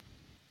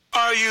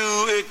Are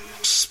you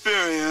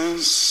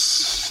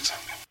experienced?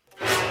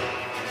 Have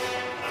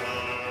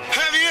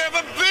you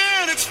ever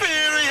been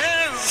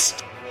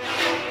experienced?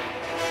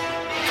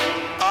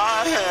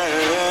 I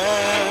have.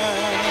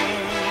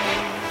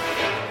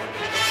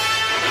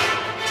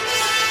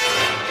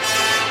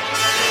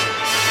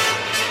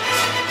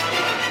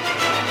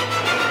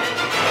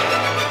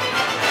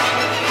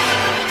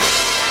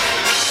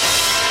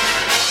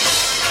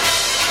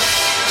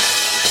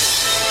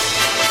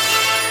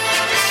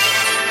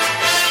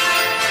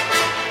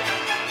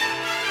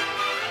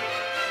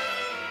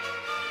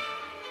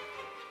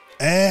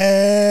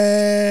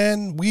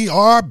 And we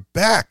are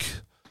back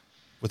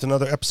with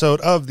another episode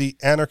of the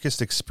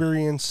Anarchist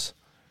Experience,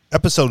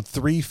 episode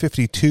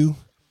 352,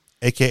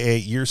 aka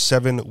Year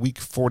 7, Week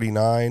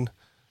 49,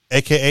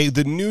 aka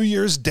the New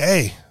Year's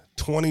Day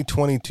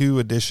 2022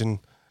 edition.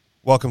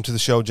 Welcome to the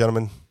show,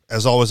 gentlemen.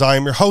 As always, I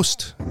am your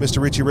host,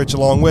 Mr. Richie Rich,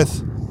 along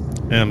with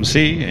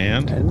MC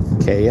and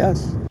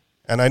KS.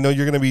 And I know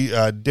you're going to be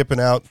dipping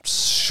out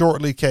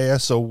shortly,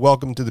 KS, so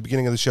welcome to the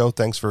beginning of the show.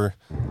 Thanks for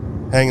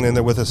hanging in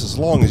there with us as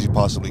long as you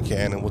possibly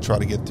can, and we'll try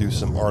to get through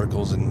some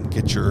articles and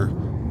get your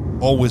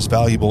always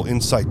valuable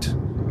insight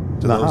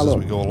to those as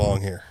we go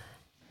along here.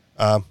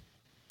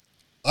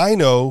 I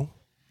know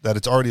that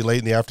it's already late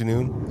in the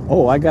afternoon.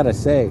 Oh, I got to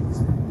say,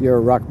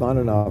 your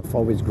Rachmaninoff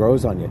always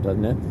grows on you,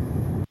 doesn't it?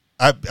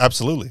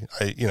 Absolutely.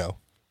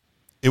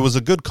 It was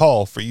a good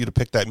call for you to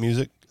pick that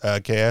music,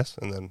 KS,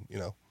 and then,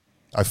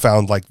 I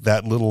found like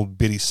that little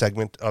bitty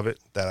segment of it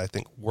that I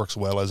think works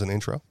well as an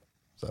intro.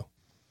 So,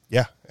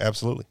 yeah,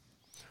 absolutely.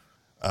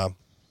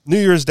 New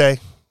Year's Day,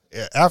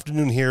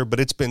 afternoon here,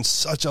 but it's been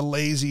such a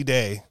lazy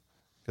day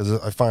because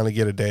I finally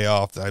get a day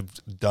off that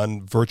I've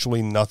done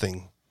virtually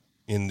nothing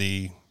in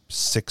the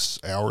 6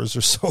 hours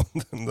or so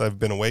that I've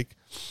been awake.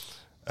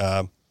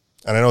 And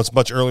I know it's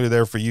much earlier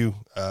there for you,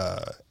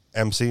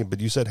 MC,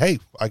 but you said, hey,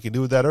 I can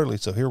do it that early,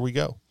 so here we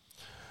go.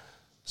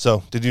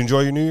 So, did you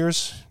enjoy your New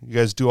Year's? You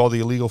guys do all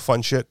the illegal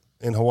fun shit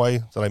in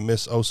Hawaii that I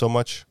miss oh so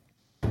much?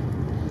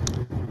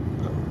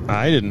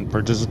 I didn't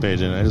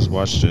participate in it. I just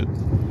watched it.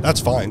 That's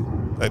fine.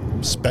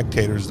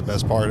 Spectator's the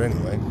best part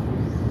anyway.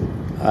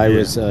 I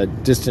was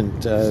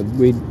distant.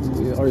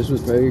 Ours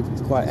was very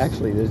quiet.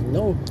 Actually, there's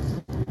no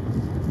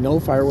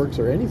fireworks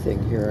or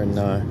anything here in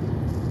the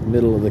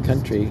middle of the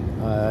country.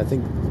 I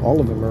think all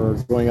of them are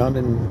going on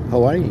in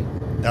Hawaii.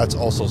 That's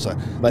also sad.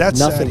 But that's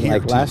nothing sad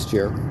like last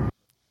year.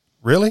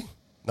 Really?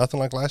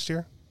 Nothing like last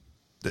year?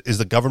 Is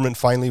the government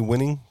finally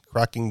winning,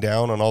 cracking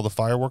down on all the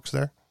fireworks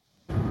there?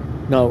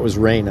 No, it was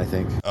rain, I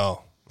think.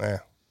 Oh,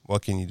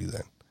 what can you do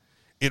then?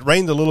 It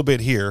rained a little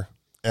bit here,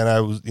 and I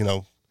was,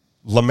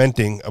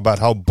 lamenting about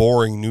how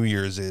boring New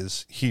Year's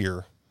is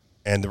here.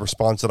 And the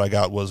response that I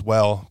got was,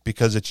 well,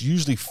 because it's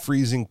usually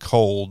freezing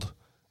cold,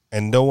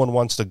 and no one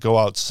wants to go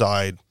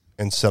outside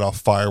and set off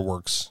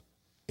fireworks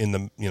in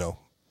the,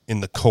 in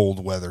the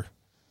cold weather.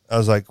 I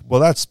was like, well,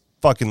 that's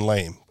fucking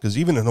lame, because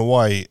even in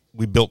Hawaii,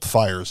 we built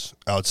fires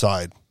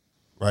outside,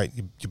 right?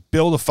 You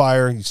build a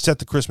fire, you set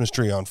the Christmas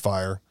tree on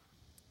fire,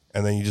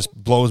 and then you just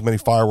blow as many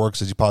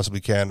fireworks as you possibly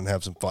can and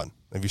have some fun.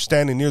 If you're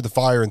standing near the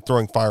fire and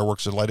throwing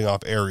fireworks or lighting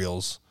off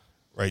aerials,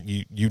 right,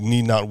 you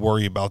need not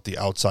worry about the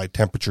outside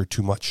temperature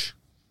too much,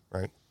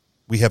 right?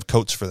 We have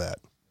coats for that.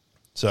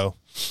 So,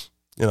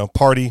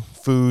 party,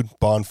 food,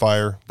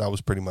 bonfire, that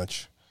was pretty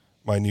much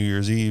my New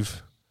Year's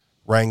Eve.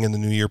 Rang in the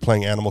new year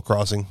playing Animal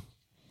Crossing.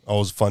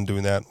 Always fun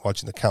doing that,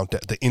 watching the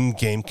countdown, the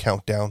in-game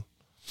countdown.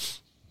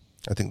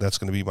 I think that's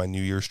going to be my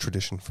New Year's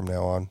tradition from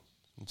now on.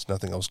 It's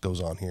nothing else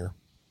goes on here.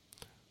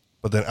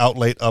 But then out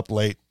late, up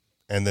late,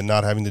 and then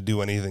not having to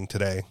do anything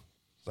today.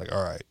 It's like,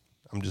 all right,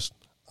 I'm just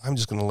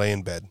going to lay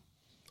in bed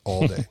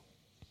all day.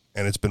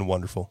 And it's been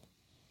wonderful.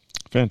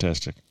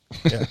 Fantastic.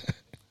 Yeah.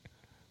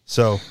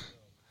 So,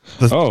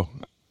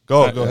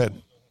 go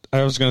ahead.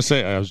 I was going to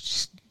say, I was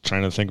just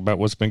trying to think about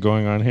what's been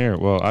going on here.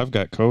 Well, I've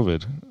got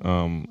COVID,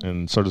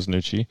 and so does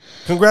Nucci.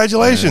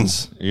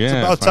 Congratulations. And,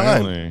 yeah, it's about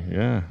finally. time.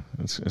 Yeah,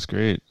 it's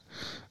great.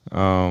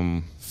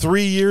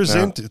 3 years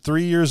into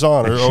 3 years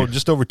on, or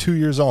just over 2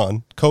 years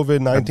on,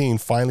 COVID-19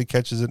 finally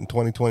catches it in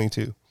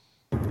 2022.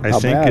 I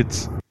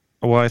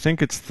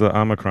think it's the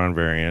Omicron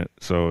variant,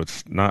 so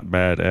it's not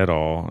bad at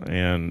all.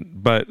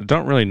 But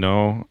don't really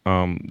know.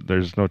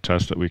 There's no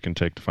test that we can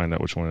take to find out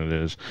which one it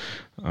is.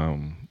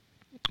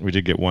 We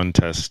did get one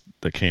test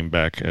that came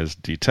back as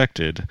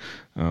detected.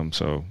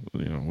 So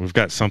we've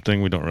got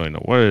something. We don't really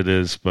know what it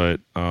is,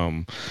 but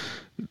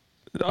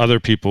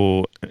other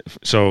people.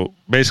 So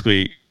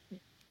basically,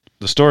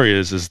 the story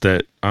is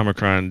that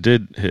Omicron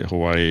did hit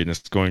Hawaii, and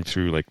it's going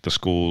through like the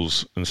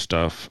schools and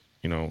stuff,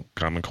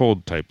 common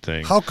cold type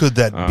thing. How could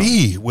that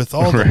be with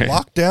all the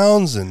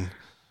lockdowns and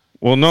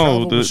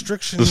the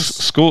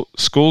restrictions? The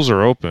schools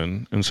are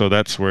open, and so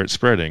that's where it's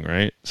spreading,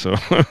 right? So,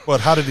 but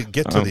how did it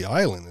get to the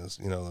island?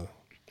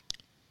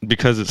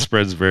 Because it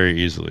spreads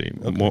very easily,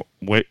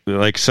 okay.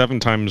 like 7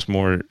 times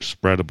more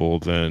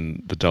spreadable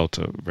than the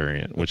Delta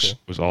variant, which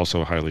was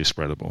also highly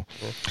spreadable.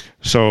 Okay.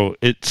 So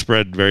it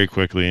spread very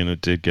quickly, and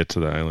it did get to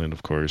the island,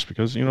 of course,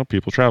 because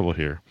people travel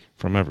here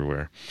from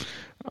everywhere.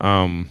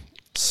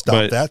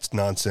 Stop that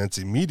nonsense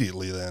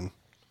immediately then.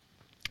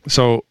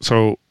 So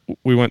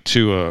we went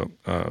to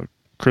a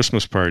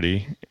Christmas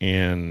party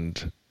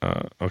and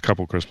a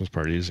couple Christmas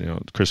parties,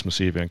 Christmas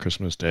Eve and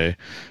Christmas Day,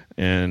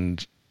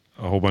 and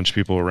a whole bunch of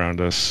people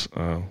around us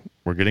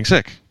were getting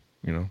sick,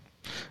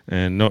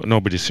 and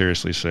nobody's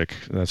seriously sick.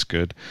 That's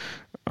good.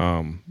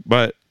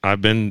 But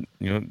I've been,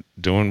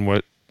 doing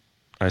what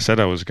I said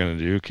I was going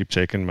to do, keep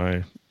taking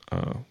my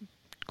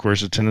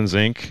quercetin and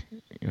zinc.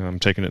 I'm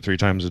taking it 3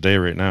 times a day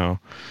right now.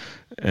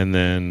 And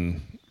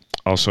then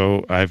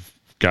also I've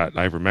got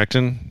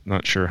ivermectin.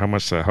 Not sure how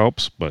much that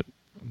helps, but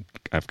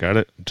I've got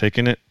it. I'm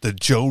taking it. The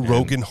Joe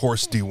Rogan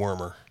horse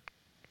dewormer.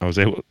 I was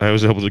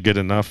able to get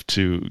enough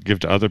to give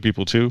to other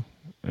people too.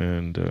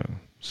 And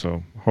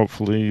so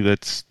hopefully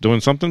that's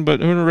doing something, but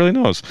who really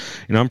knows?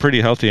 I'm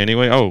pretty healthy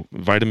anyway. Oh,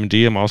 vitamin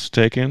D I'm also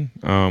taking.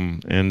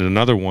 And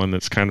another one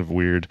that's kind of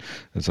weird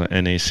is a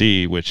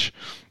NAC, which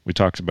we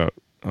talked about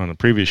on a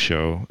previous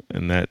show,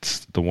 and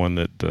that's the one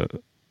that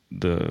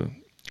the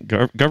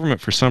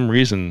government for some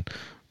reason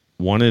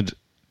wanted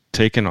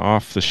taken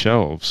off the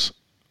shelves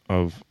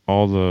of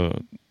all the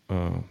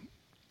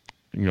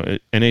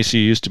NAC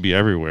used to be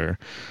everywhere.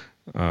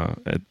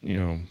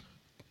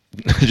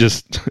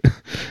 Just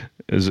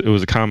it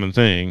was a common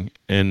thing,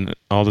 and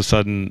all of a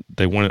sudden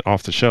they want it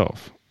off the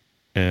shelf,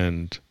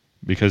 and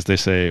because they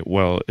say,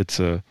 well, it's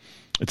a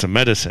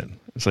medicine.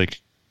 It's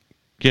like,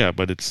 yeah,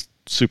 but it's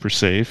super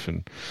safe.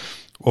 And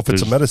well, if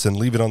it's a medicine,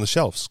 leave it on the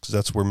shelves, because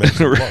that's where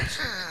medicine belongs.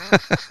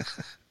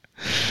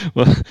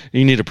 Well,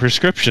 you need a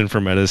prescription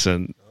for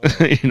medicine,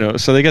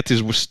 so they got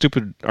these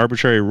stupid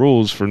arbitrary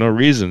rules for no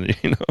reason,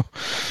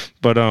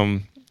 but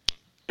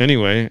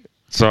anyway,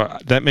 so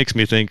that makes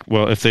me think,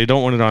 well, if they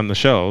don't want it on the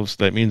shelves,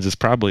 that means it's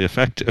probably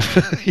effective.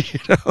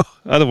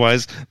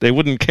 Otherwise they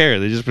wouldn't care.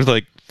 They just be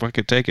like, fuck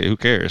it, take it, who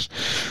cares?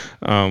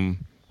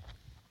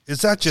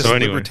 Is that just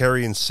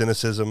libertarian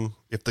cynicism?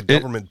 If the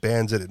government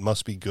bans it, it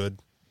must be good.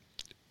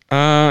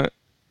 Well,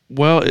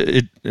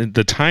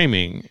 the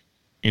timing,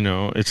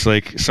 it's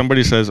like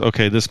somebody says,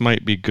 okay, this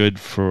might be good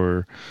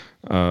for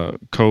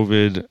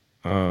COVID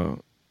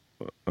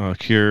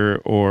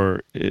cure,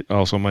 or it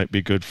also might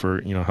be good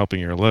for, helping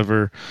your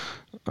liver.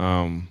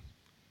 And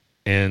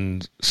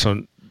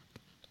so,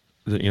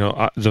 the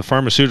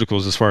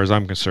pharmaceuticals, as far as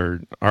I'm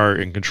concerned, are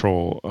in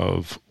control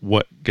of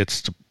what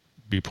gets to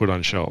be put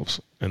on shelves.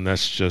 And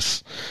that's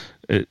just,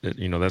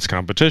 that's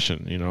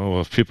competition.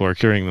 If people are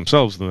curing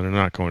themselves, then they're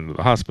not going to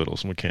the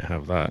hospitals, and we can't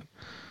have that.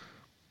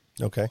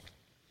 Okay.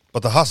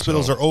 But the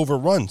hospitals are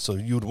overrun, so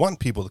you would want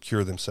people to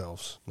cure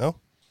themselves, no?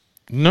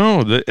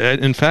 No.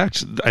 In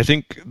fact, I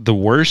think the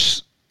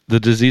worse the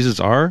diseases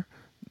are,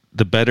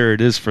 the better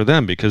it is for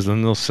them, because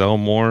then they'll sell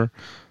more,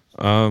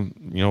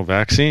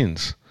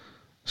 vaccines.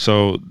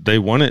 So they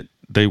want it.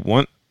 They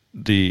want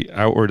the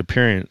outward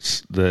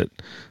appearance that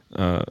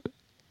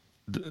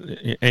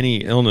any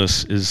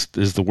illness is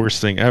the worst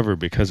thing ever,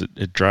 because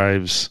it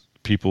drives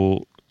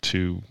people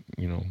to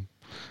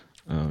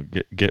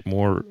get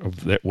more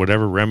of that,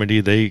 whatever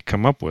remedy they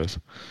come up with.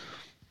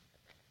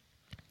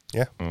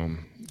 Yeah.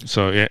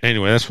 So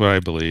anyway, that's what I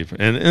believe,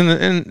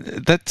 and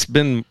that's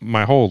been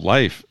my whole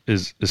life,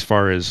 is as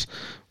far as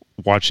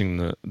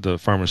watching the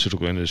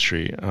pharmaceutical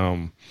industry.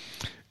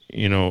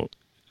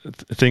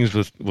 Things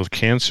with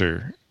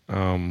cancer.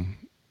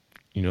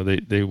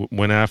 They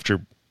went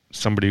after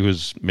somebody who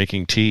was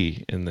making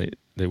tea, and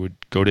they would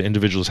go to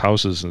individuals'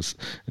 houses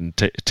and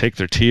take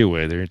their tea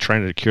away. They're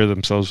trying to cure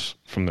themselves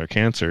from their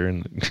cancer,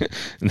 and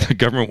the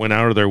government went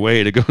out of their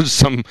way to go to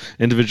some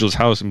individual's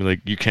house and be like,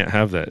 you can't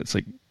have that. It's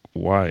like,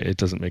 why? It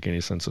doesn't make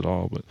any sense at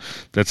all, but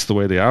that's the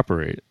way they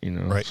operate,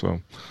 Right.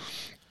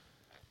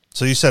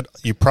 So you said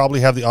you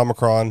probably have the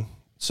Omicron,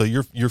 so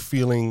you're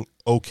feeling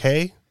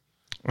okay?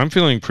 I'm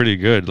feeling pretty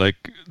good. Like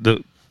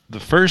the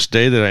first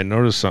day that I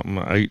noticed something,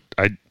 I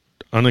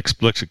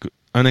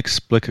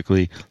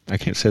inexplicably, I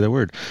can't say that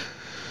word.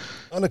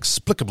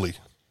 Inexplicably.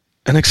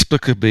 I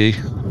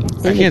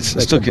can't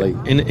still get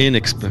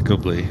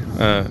inexplicably.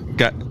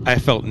 I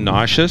felt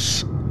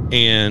nauseous,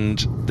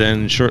 and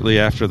then shortly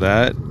after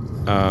that,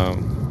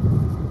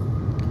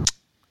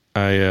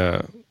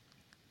 I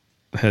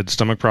had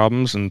stomach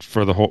problems, and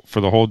for the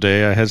whole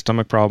day I had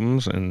stomach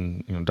problems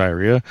and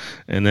diarrhea,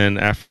 and then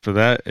after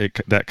that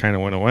that kind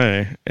of went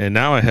away, and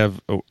now I have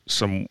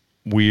some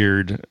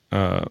weird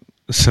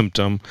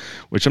symptom,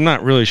 which I'm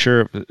not really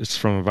sure if it's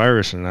from a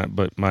virus or not,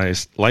 but my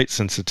light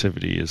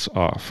sensitivity is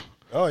off.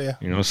 Oh yeah.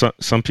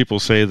 Some people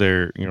say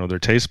their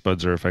taste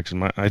buds are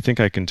affected. I think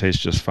I can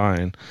taste just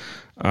fine,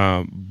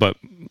 but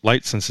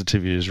light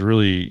sensitivity is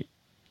really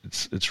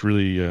it's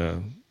really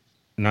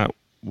not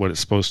what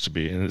it's supposed to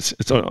be, and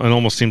it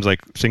almost seems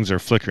like things are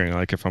flickering,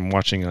 like if I'm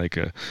watching like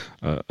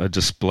a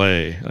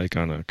display, like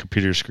on a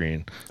computer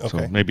screen.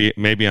 Okay. So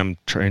maybe I'm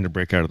trying to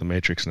break out of the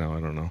matrix now.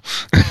 I don't know.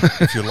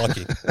 If you're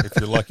lucky,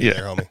 Yeah.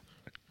 there, homie.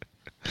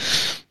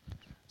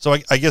 So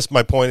I guess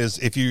my point is,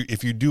 if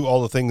you do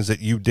all the things that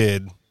you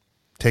did,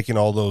 taking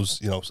all those,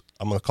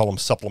 I'm going to call them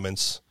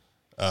supplements,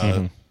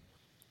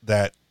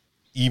 that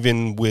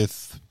even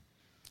with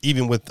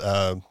even with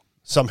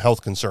some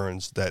health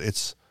concerns, that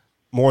it's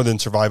more than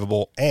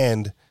survivable,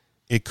 and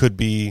it could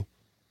be,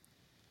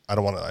 I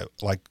don't want to,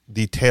 like,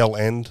 the tail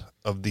end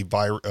of the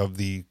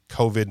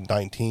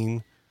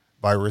COVID-19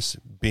 virus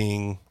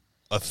being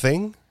a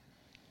thing.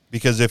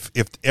 Because if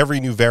every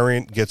new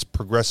variant gets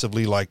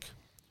progressively, like,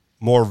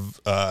 more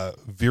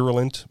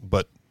virulent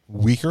but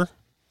weaker,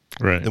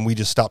 right, then we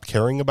just stop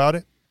caring about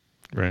it.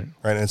 Right.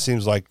 And it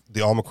seems like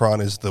the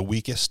Omicron is the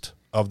weakest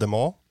of them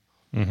all.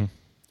 Mm-hmm.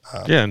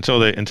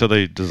 Until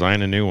they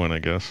design a new one, I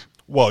guess.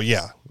 Well,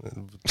 yeah.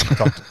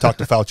 Talk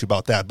to Fauci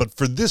about that. But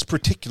for this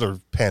particular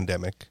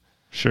pandemic,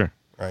 sure,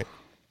 right?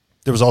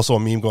 There was also a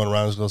meme going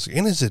around.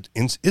 And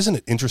isn't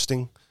it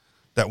interesting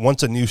that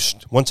once a new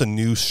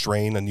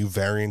strain, a new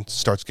variant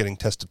starts getting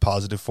tested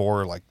positive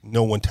for, like,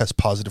 no one tests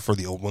positive for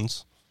the old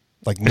ones.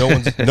 Like, no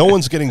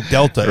one's getting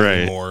Delta right.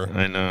 anymore.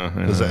 I know.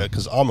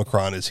 Because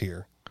Omicron is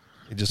here.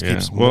 It just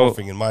keeps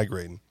morphing and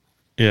migrating.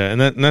 Yeah,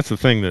 and that's the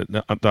thing, that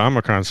the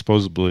Omicron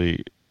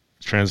supposedly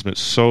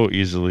transmits so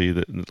easily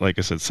that, like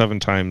I said,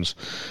 7 times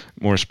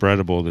more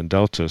spreadable than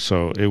Delta.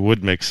 So it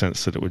would make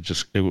sense that it would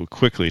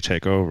quickly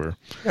take over.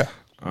 Yeah.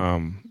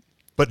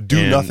 But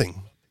do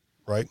nothing,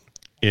 right?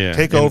 Yeah.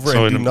 Take over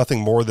and do nothing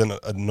more than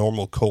a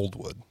normal cold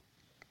would.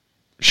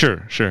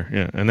 Sure,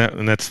 yeah, and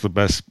that's the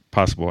best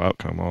possible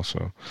outcome.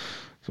 Also,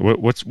 so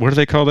what do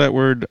they call that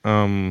word?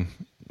 When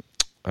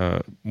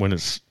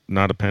it's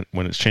not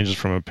when it changes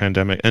from a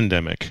pandemic,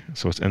 endemic.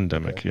 So it's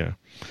endemic. Okay.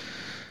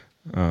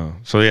 Yeah.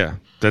 So yeah,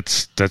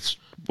 that's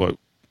what,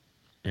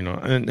 you know.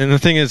 And the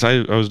thing is,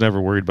 I was never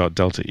worried about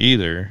Delta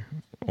either,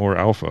 or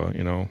Alpha.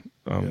 You know,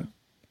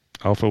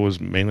 Alpha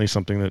was mainly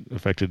something that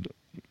affected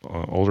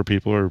older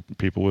people or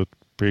people with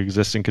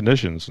pre-existing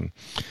conditions, and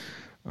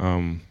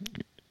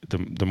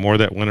the more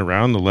that went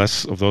around, the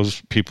less of those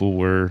people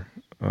were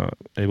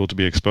able to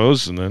be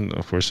exposed, and then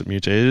of course it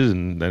mutated,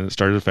 and then it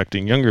started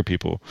affecting younger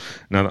people.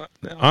 Now,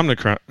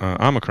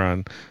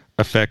 Omicron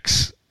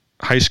affects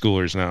high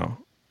schoolers now.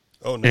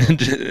 Oh no!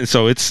 And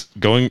so it's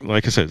going,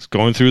 like I said, it's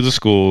going through the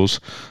schools.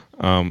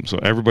 So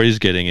everybody's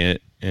getting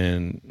it,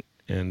 and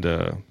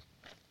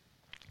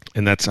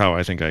that's how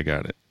I think I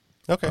got it.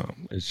 Okay.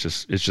 It's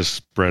just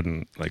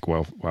spreading like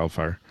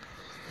wildfire.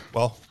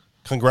 Well,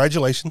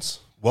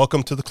 congratulations.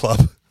 Welcome to the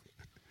club.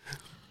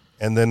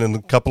 And then in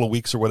a couple of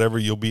weeks or whatever,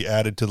 you'll be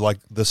added to, like,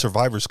 the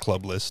Survivors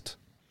Club list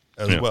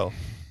as well,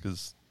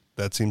 because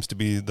that seems to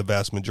be the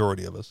vast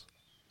majority of us.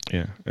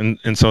 Yeah, and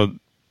so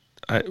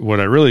what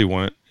I really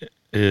want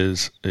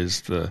is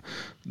the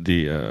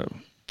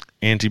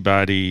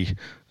antibody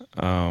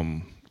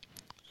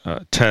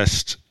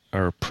test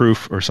or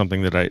proof or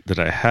something that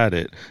I had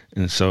it,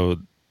 and so,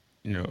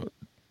 you know,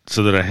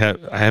 so that I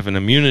have an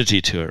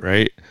immunity to it,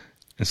 right?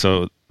 And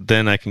so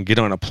then I can get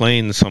on a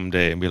plane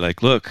someday and be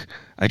like, look,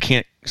 I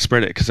can't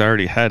spread it because I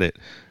already had it.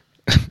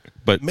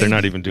 But maybe they're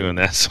not even doing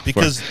that so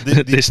because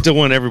far. They still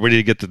want everybody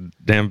to get the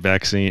damn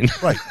vaccine.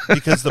 Right,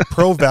 because the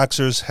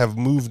pro-vaxxers have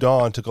moved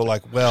on to go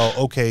like, well,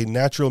 okay,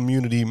 natural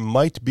immunity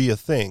might be a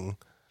thing,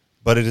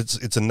 but it's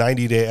a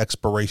 90-day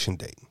expiration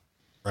date,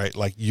 right?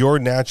 Like, your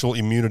natural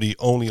immunity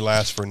only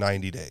lasts for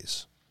 90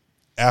 days.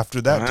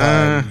 After that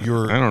time,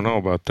 I don't know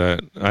about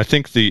that. I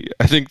think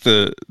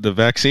the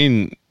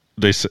vaccine,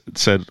 they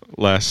said,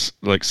 lasts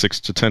like 6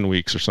 to 10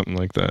 weeks or something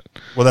like that.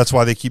 Well, that's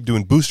why they keep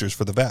doing boosters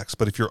for the vax.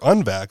 But if you're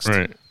unvaxxed,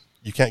 right,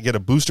 you can't get a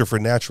booster for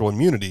natural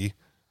immunity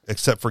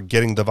except for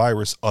getting the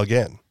virus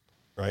again,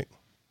 right?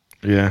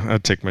 Yeah,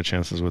 I'd take my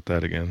chances with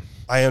that again.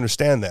 I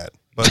understand that.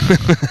 But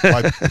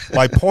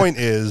my point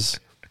is,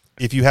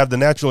 if you have the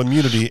natural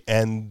immunity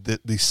and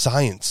the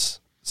science,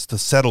 the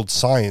settled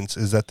science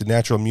is that the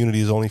natural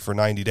immunity is only for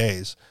 90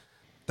 days,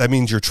 that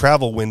means your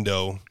travel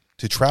window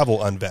to travel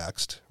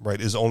unvaxxed,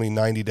 right, is only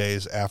 90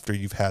 days after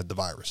you've had the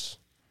virus.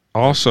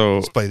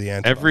 Also, despite the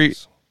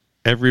antibodies.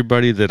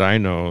 Everybody that I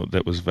know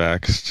that was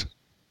vaxxed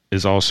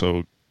is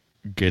also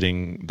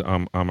getting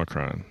the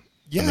Omicron.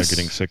 Yes. And they're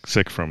getting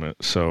sick from it.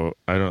 So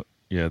I don't.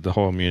 Yeah, the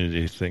whole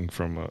immunity thing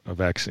from a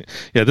vaccine.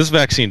 Yeah, this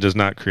vaccine does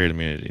not create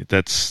immunity.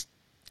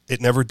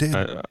 It never did.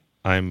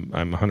 I'm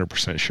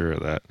 100% sure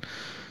of that.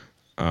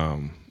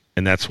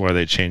 And that's why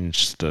they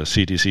changed the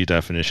CDC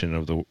definition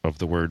of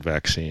the word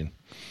vaccine.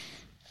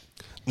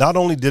 Not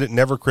only did it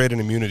never create an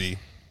immunity,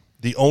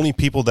 the only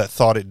people that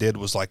thought it did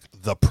was, like,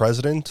 the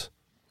president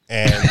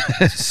and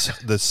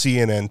the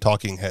CNN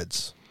talking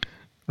heads.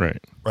 Right.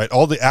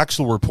 All the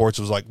actual reports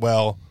was like,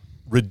 well,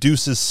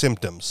 reduces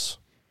symptoms.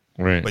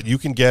 Right. But you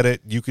can get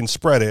it, you can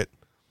spread it.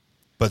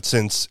 But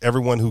since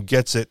everyone who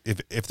gets it,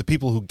 if the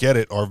people who get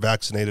it are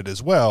vaccinated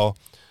as well,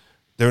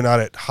 they're not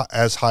at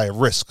as high a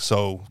risk.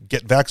 So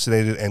get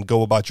vaccinated and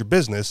go about your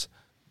business,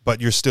 but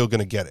you're still going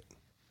to get it.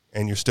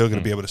 And you're still going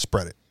to be able to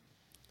spread it.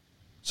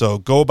 So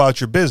go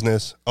about your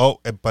business,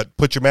 but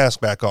put your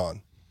mask back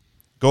on.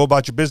 Go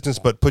about your business,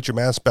 but put your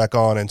mask back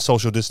on and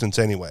social distance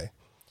anyway.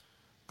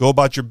 Go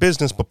about your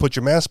business, but put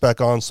your mask back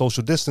on,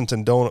 social distance,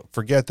 and don't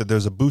forget that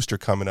there's a booster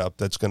coming up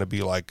that's going to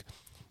be like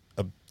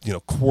a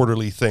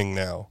quarterly thing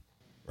now,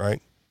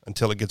 right?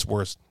 Until it gets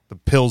worse. The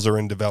pills are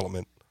in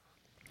development.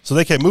 So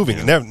they kept moving.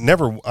 Yeah.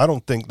 Never. I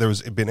don't think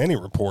there's been any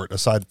report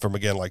aside from,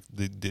 again, like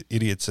the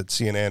idiots at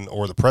CNN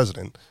or the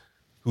president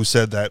who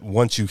said that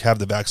once you have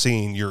the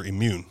vaccine, you're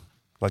immune.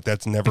 Like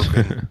that's never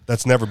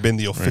been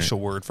the official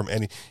word from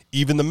any,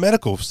 even the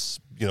medical,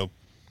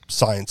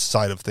 science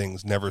side of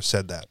things never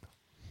said that.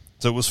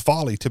 So it was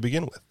folly to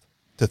begin with,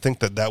 to think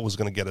that was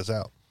going to get us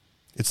out.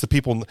 It's the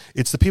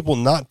people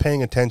not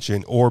paying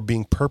attention or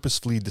being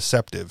purposefully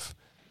deceptive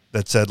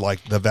that said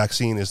like the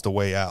vaccine is the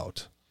way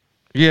out.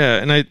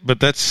 Yeah, but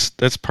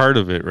that's part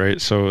of it,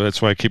 right? So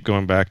that's why I keep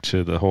going back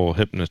to the whole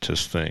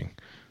hypnotist thing.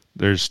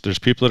 There's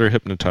people that are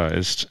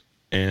hypnotized,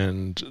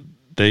 and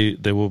they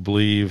will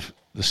believe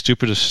the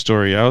stupidest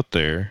story out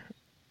there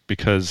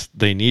because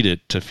they need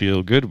it to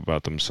feel good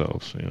about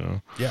themselves.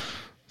 Yeah,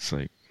 it's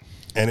like,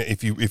 and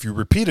if you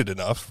repeat it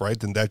enough, right,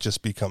 then that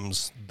just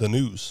becomes the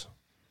news,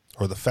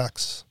 or the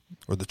facts,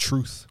 or the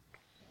truth.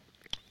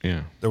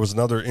 Yeah. There was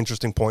another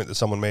interesting point that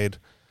someone made.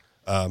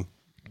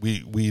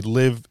 We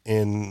live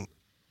in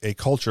a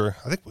culture,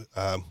 I think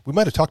we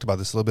might have talked about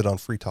this a little bit on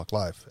Free Talk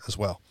Live as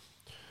well,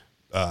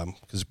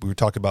 because we were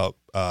talking about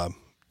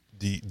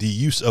the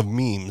use of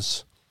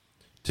memes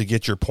to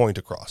get your point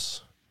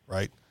across,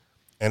 right?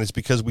 And it's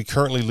because we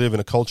currently live in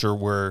a culture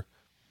where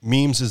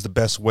memes is the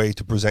best way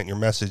to present your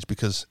message,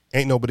 because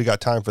ain't nobody got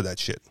time for that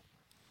shit,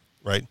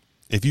 right?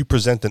 If you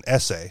present an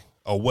essay,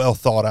 a well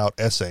thought out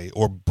essay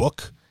or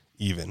book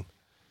even,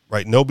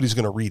 right, nobody's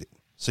going to read it.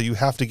 So you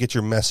have to get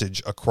your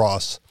message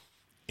across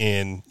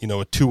in, a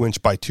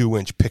 2-inch by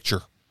 2-inch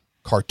picture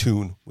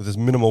cartoon with as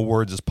minimal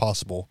words as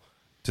possible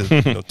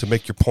to to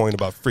make your point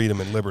about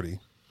freedom and liberty.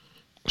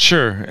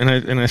 Sure, and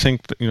I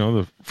think that,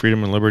 the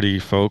freedom and liberty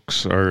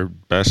folks are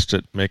best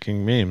at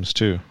making memes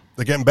too.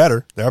 They're getting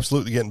better. They're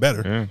absolutely getting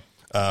better.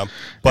 Yeah.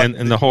 But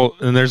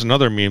and there's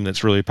another meme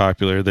that's really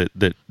popular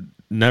that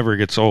never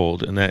gets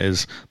old, and that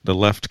is the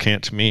left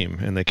can't meme,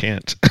 and they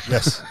can't.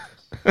 Yes.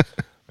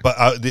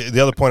 But the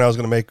other point I was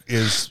going to make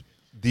is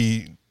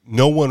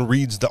no one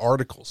reads the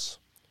articles,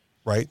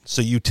 right?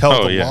 So you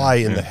tell lie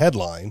in the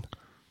headline,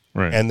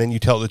 right, and then you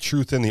tell the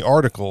truth in the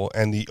article,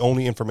 and the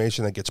only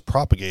information that gets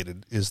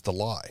propagated is the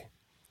lie,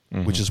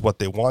 which is what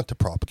they want to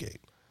propagate.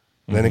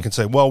 And then they can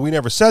say, "Well, we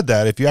never said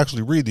that." If you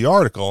actually read the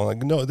article, like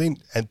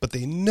but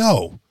they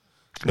know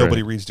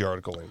nobody reads the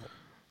article anymore.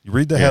 You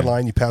read the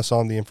headline, you pass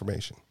on the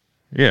information.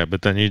 Yeah,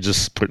 but then you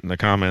just put in the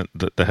comment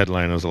that the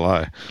headline is a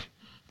lie.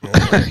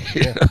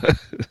 Yeah.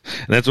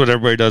 And that's what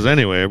everybody does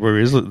anyway. Everybody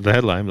reads the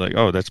headline, like,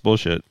 "Oh, that's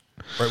bullshit."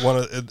 Right.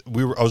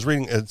 I was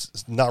reading.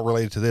 It's not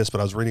related to this, but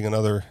I was reading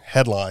another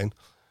headline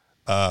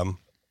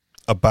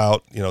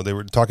about they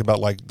were talking about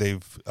like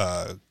they've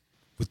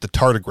with the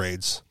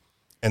tardigrades,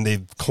 and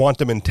they've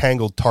quantum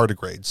entangled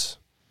tardigrades,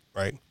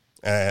 right?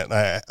 And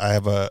I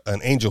have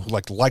an angel who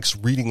likes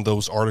reading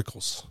those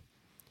articles,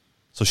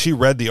 so she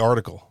read the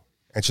article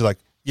and she's like,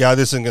 "Yeah,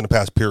 this isn't going to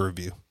pass peer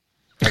review."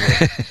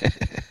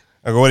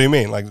 I go, "What do you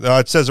mean?" Like,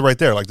 it says it right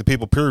there. Like the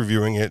people peer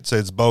reviewing it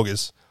said it's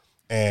bogus,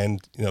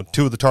 and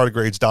 2 of the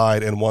tardigrades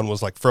died, and 1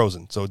 was like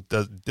frozen, so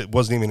it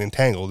wasn't even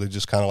entangled. It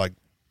just kind of like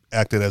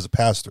acted as a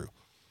pass through.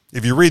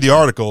 If you read the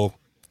article,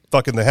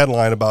 fucking the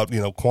headline about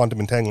quantum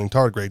entangling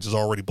tardigrades is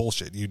already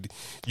bullshit. You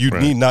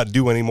need not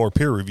do any more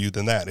peer review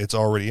than that. It's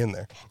already in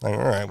there. Like,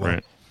 all right, well,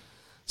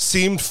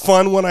 seemed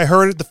fun when I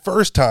heard it the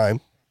first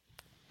time.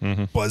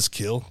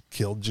 Buzzkill,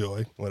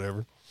 killjoy,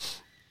 whatever.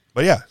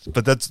 But yeah,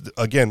 that's,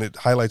 again, it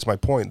highlights my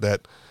point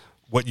that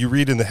what you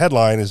read in the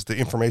headline is the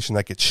information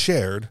that gets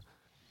shared,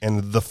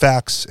 and the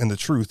facts and the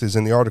truth is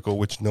in the article,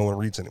 which no one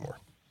reads anymore.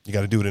 You got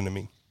to do it in a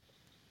meme.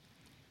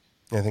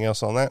 Anything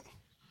else on that?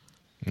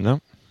 No.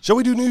 Shall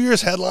we do New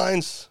Year's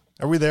headlines?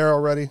 Are we there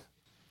already?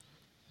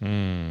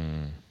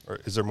 Or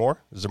is there more?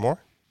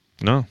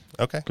 No.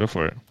 Okay. Go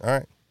for it. All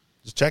right.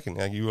 Just checking.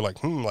 Like you were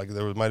like, like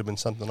there might have been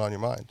something on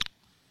your mind.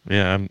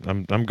 Yeah,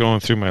 I'm going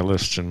through my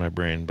lists in my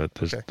brain, but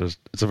there's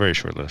it's a very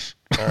short list.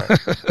 All right.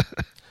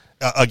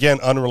 Again,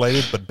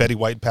 unrelated, but Betty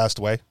White passed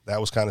away. That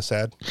was kind of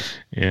sad.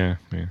 Yeah.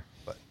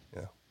 But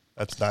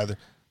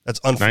that's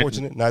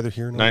unfortunate. Neither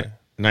here nor there.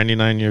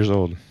 99 years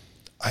old.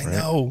 I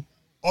know.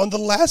 On the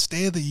last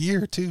day of the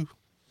year too.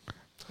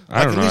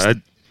 I don't know.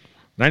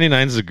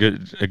 99 is a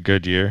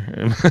good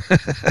year.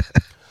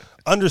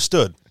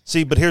 Understood.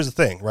 See, but here's the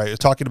thing, right?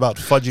 Talking about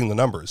fudging the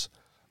numbers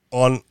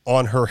on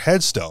her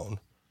headstone.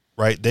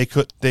 Right,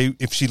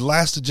 if she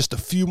lasted just a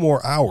few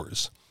more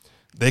hours,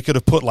 they could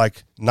have put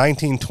like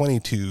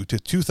 1922 to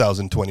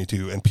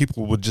 2022, and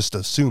people would just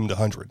assumed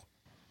 100.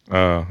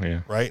 Oh yeah,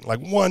 right. Like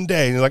one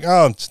day, and you're like,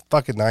 oh, it's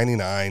fucking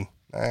 99.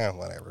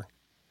 Whatever.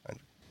 100.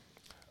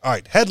 All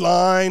right,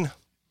 headline: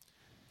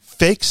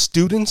 fake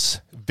students,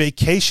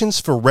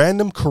 vacations for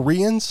random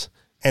Koreans,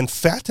 and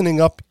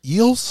fattening up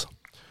eels.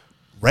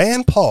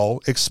 Rand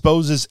Paul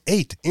exposes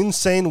 8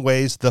 insane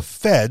ways the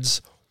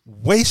feds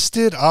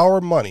wasted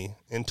our money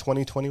in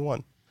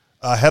 2021.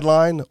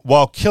 Headline: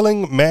 while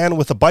killing man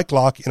with a bike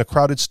lock in a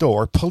crowded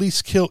store,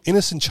 police kill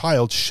innocent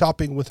child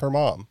shopping with her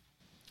mom.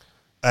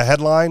 A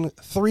headline: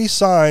 3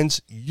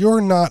 signs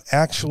you're not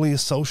actually a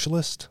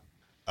socialist.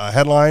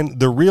 Headline,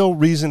 the real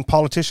reason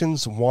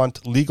politicians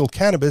want legal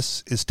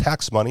cannabis is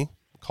tax money.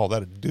 Call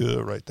that a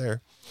duh right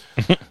there.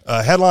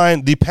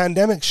 Headline, the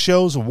pandemic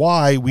shows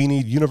why we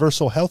need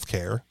universal health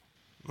care.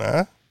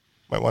 Might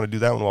want to do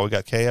that one while we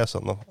got KS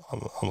on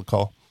the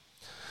call.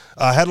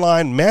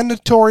 Headline,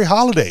 mandatory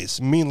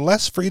holidays mean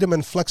less freedom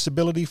and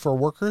flexibility for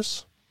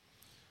workers.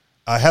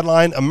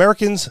 Headline,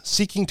 Americans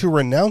seeking to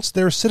renounce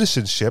their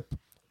citizenship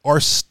are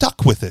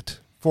stuck with it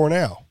for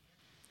now.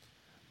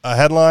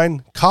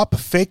 Headline, cop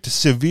faked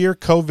severe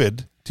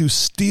COVID to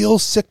steal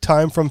sick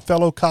time from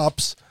fellow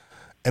cops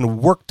and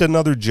worked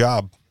another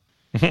job.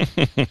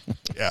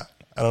 Yeah,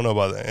 I don't know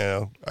about that. You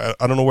know,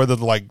 I don't know whether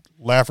to like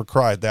laugh or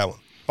cry at that one.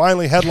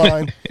 Finally,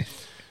 headline,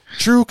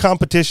 true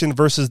competition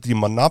versus the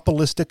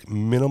monopolistic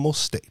minimal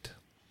state.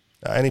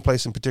 Any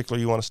place in particular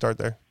you want to start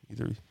there?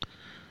 Either.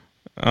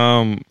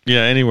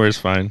 Yeah, anywhere is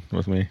fine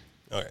with me.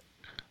 Okay.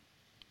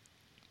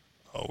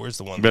 Oh, where's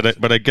the one?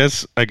 But I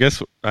guess I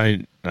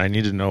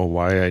need to know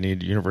why I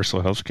need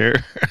universal health care.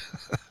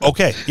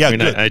 Okay, yeah, I mean,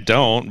 good. I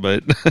don't,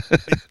 but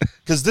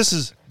because this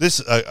is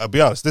I'll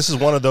be honest, this is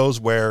one of those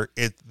where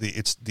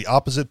it's the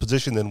opposite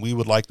position than we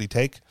would likely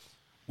take,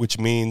 which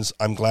means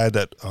I'm glad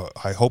that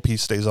I hope he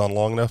stays on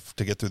long enough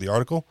to get through the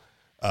article.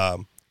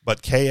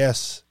 But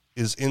KS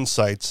is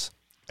insights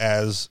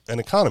as an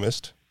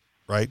economist,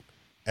 right,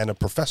 and a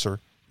professor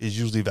is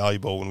usually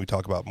valuable when we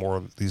talk about more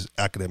of these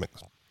academic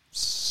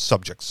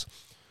subjects.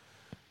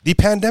 The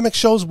pandemic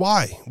shows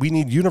why we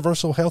need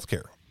universal health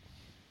care.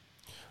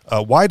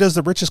 Why does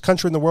the richest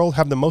country in the world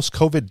have the most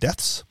COVID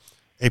deaths?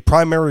 A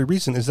primary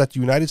reason is that the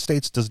United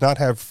States does not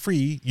have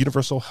free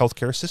universal health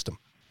care system.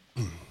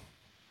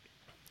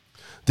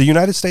 The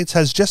United States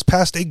has just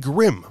passed a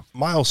grim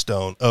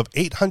milestone of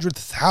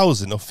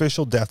 800,000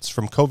 official deaths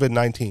from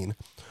COVID-19,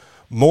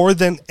 more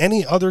than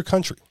any other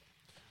country,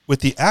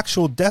 with the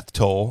actual death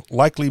toll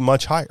likely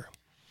much higher,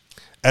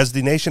 as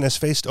the nation has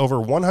faced over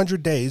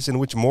 100 days in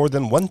which more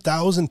than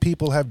 1,000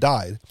 people have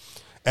died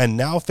and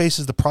now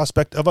faces the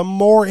prospect of a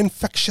more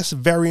infectious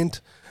variant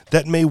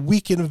that may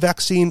weaken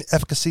vaccine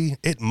efficacy.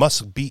 It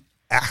must be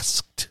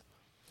asked,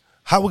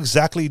 how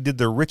exactly did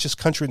the richest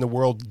country in the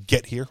world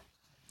get here?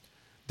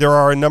 There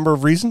are a number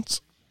of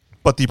reasons,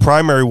 but the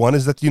primary one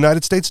is that the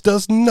United States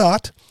does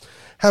not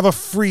have a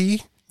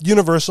free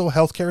universal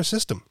health care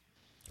system.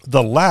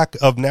 The lack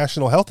of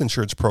national health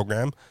insurance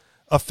program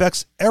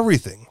affects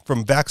everything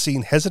from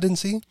vaccine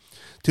hesitancy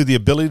to the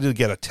ability to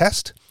get a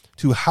test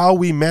to how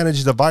we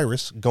manage the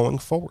virus going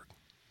forward.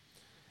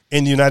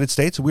 In the United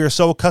States, we are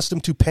so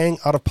accustomed to paying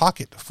out of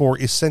pocket for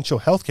essential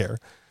health care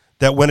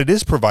that when it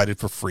is provided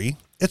for free,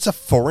 it's a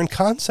foreign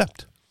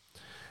concept.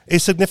 A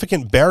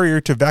significant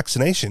barrier to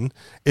vaccination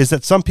is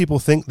that some people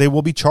think they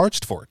will be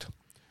charged for it.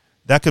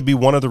 That could be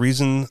one of the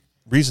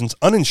reasons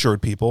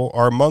uninsured people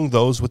are among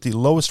those with the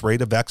lowest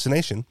rate of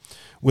vaccination,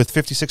 with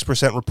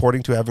 56%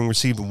 reporting to having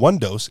received one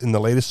dose in the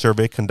latest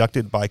survey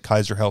conducted by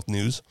Kaiser Health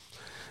News,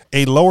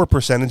 a lower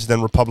percentage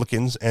than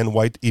Republicans and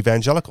white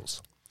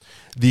evangelicals.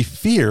 The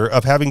fear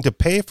of having to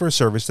pay for a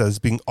service that is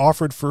being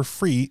offered for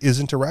free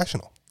isn't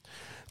irrational.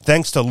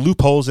 Thanks to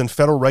loopholes in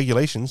federal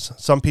regulations,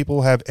 some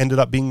people have ended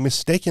up being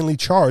mistakenly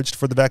charged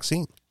for the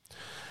vaccine.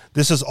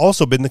 This has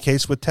also been the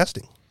case with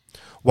testing.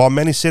 While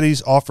many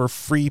cities offer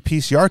free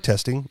PCR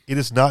testing, it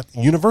is not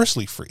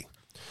universally free.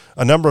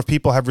 A number of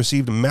people have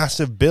received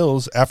massive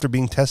bills after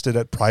being tested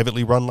at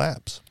privately run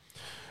labs.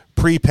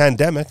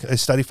 Pre-pandemic, a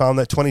study found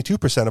that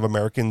 22% of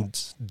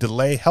Americans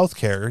delay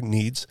healthcare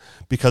needs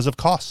because of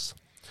costs.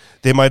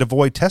 They might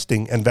avoid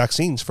testing and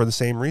vaccines for the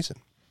same reason.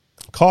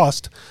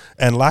 Cost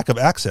and lack of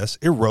access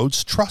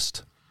erodes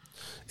trust.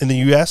 In the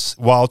U.S.,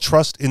 while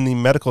trust in the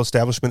medical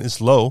establishment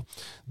is low,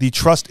 the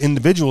trust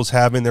individuals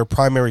have in their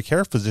primary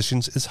care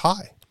physicians is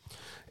high.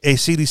 A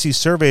CDC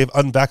survey of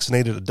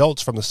unvaccinated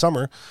adults from the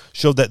summer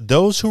showed that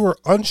those who were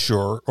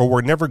unsure or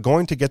were never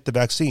going to get the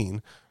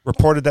vaccine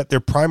reported that their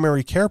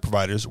primary care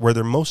providers were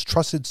their most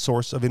trusted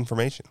source of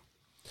information.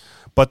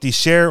 But the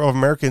share of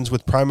Americans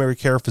with primary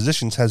care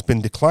physicians has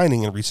been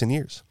declining in recent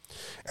years,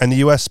 and the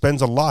U.S.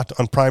 spends a lot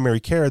on primary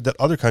care that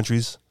other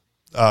countries.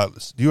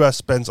 The U.S.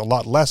 spends a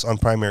lot less on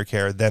primary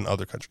care than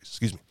other countries.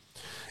 Excuse me.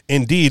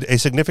 Indeed, a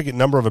significant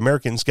number of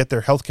Americans get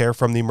their health care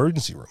from the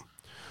emergency room.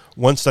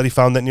 One study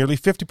found that nearly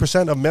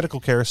 50% of medical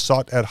care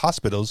sought at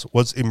hospitals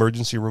was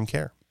emergency room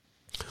care.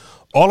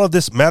 All of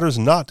this matters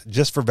not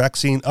just for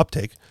vaccine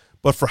uptake,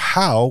 but for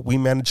how we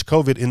manage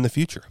COVID in the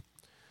future.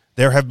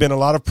 There have been a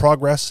lot of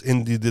progress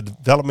in the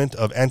development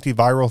of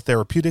antiviral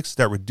therapeutics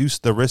that reduce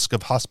the risk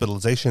of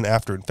hospitalization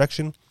after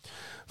infection.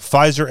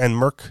 Pfizer and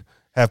Merck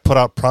have put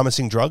out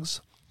promising drugs.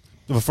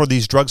 For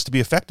these drugs to be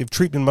effective,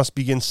 treatment must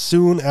begin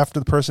soon after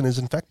the person is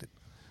infected,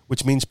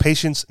 which means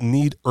patients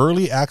need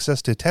early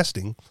access to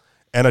testing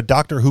and a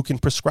doctor who can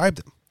prescribe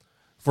them.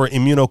 For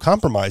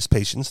immunocompromised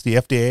patients, the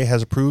FDA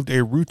has approved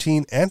a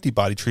routine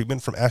antibody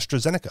treatment from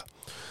AstraZeneca.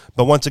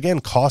 But once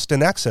again, cost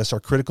and access are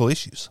critical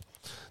issues.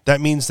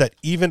 That means that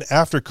even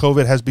after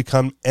COVID has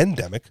become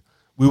endemic,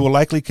 we will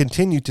likely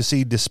continue to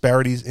see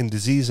disparities in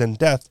disease and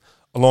death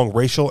along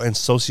racial and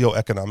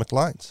socioeconomic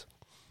lines.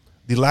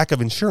 the lack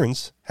of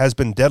insurance has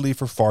been deadly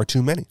for far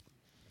too many.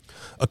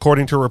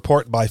 According to a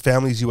report by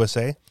Families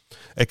USA,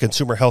 a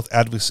consumer health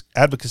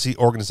advocacy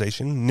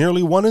organization,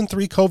 nearly 1 in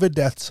 3 COVID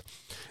deaths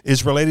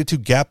is related to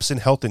gaps in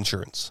health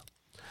insurance.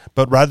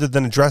 But rather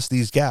than address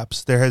these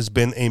gaps, there has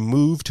been a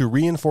move to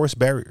reinforce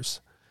barriers.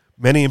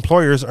 Many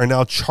employers are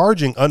now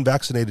charging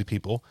unvaccinated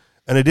people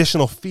an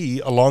additional fee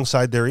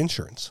alongside their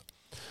insurance.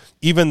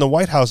 Even the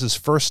White House's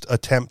first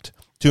attempt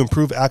to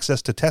improve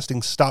access to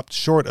testing stopped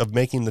short of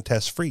making the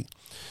test free.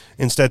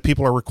 Instead,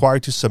 people are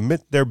required to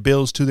submit their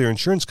bills to their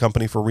insurance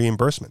company for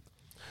reimbursement.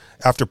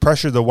 After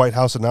pressure, the White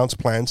House announced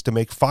plans to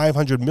make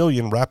 500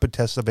 million rapid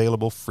tests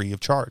available free of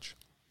charge.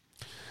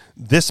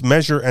 This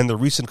measure and the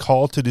recent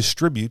call to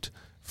distribute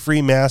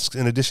free masks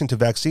in addition to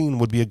vaccine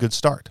would be a good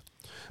start.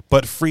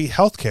 But free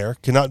healthcare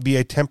cannot be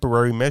a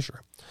temporary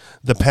measure.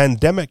 The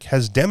pandemic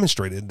has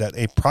demonstrated that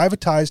a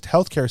privatized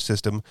healthcare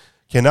system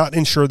cannot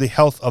ensure the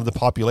health of the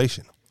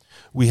population.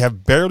 We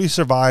have barely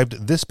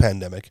survived this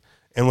pandemic,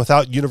 and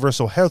without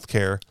universal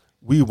healthcare,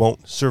 we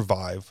won't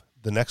survive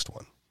the next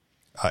one.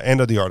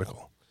 End of the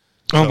article.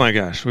 Oh my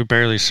gosh, we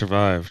barely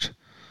survived.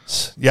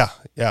 Yeah.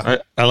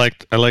 I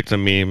like the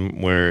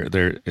meme where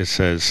it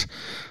says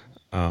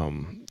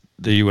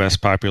the U.S.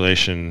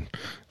 population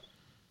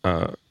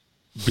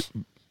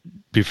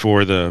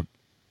before the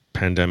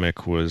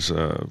pandemic was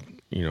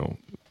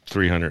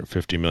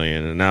 350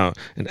 million,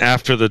 and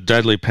after the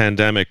deadly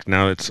pandemic,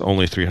 now it's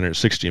only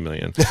 360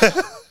 million.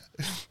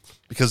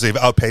 Because they've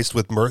outpaced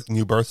with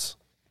new births.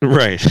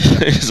 Right.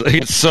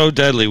 It's so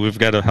deadly. We've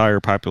got a higher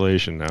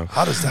population now.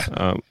 How does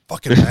that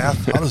fucking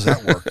math? How does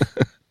that work?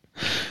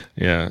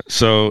 Yeah.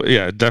 So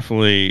yeah,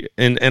 definitely.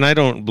 And I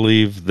don't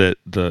believe that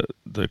the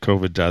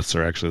COVID deaths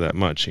are actually that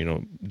much.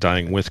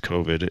 Dying with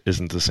COVID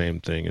isn't the same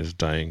thing as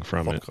dying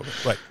from it.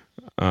 COVID. Right.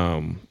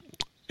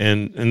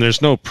 And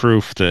there's no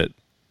proof that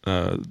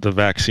the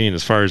vaccine,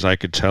 as far as I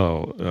could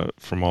tell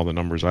from all the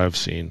numbers I've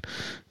seen,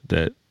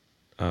 that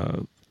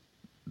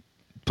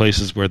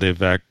places where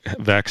they've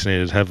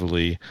vaccinated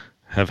heavily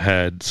have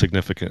had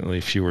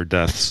significantly fewer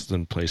deaths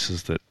than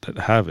places that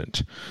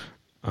haven't.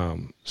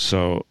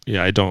 So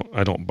yeah, I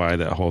don't buy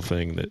that whole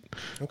thing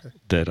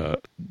that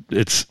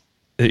it's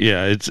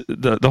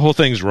the whole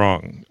thing's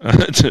wrong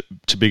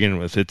to begin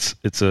with.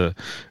 It's a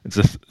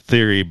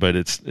theory, but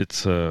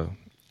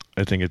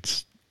I think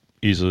it's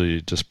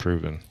easily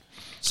disproven.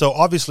 So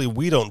obviously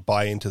we don't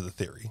buy into the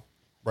theory,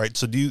 right?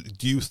 So do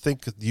you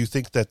think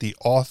that the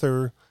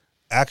author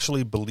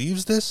actually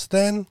believes this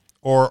then,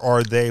 or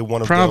are they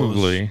one of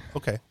Probably. those?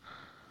 Okay.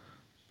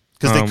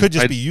 Because they could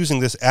just be using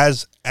this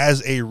as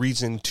a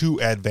reason to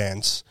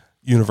advance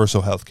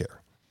universal health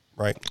care,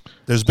 right?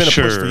 There's been a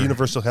push for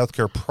universal health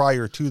care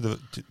prior to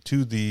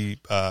the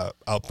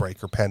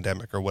outbreak or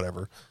pandemic or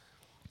whatever,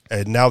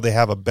 and now they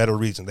have a better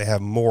reason. They have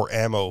more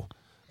ammo,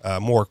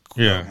 more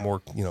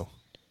ammo.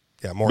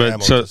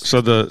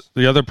 So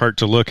the other part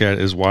to look at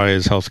is, why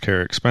is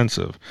healthcare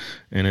expensive,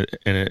 and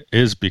it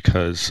is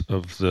because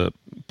of the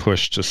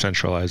push to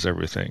centralize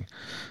everything.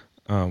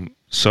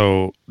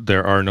 So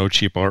there are no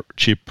cheap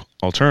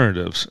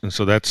alternatives, and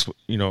so that's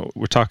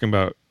we're talking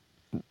about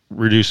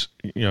reduce.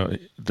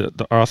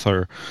 The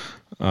author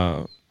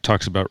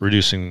talks about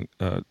reducing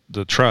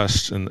the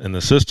trust in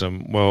the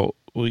system. Well,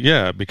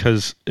 yeah,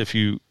 because if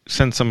you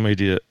send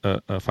somebody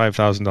a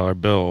 $5,000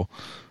 bill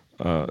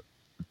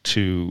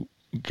to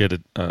get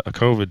a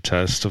COVID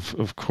test,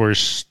 of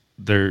course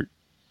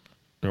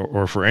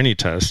or for any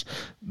test,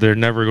 they're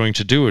never going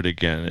to do it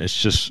again.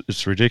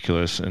 It's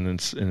ridiculous, and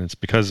it's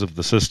because of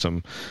the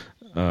system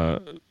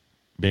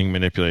being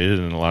manipulated,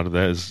 and a lot of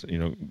that is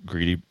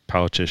greedy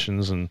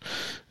politicians and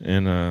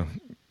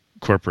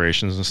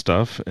corporations and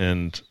stuff.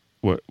 And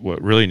what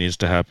really needs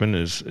to happen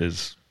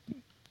is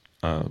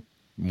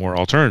more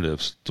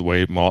alternatives. The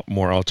way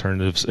more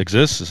alternatives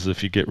exist is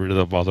if you get rid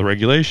of all the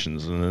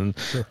regulations, and then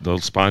they'll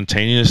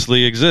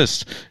spontaneously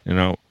exist.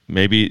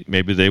 Maybe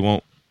they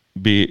won't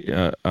be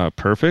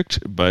perfect,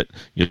 but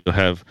you'll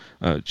have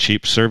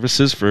cheap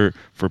services for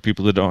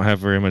people that don't have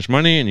very much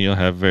money, and you'll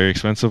have very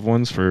expensive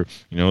ones for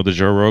the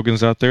Joe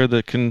Rogans out there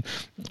that can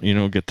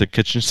get the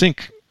kitchen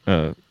sink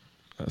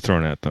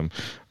thrown at them.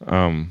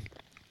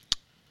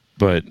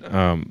 But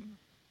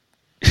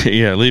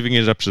yeah, leaving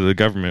it up to the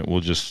government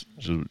will just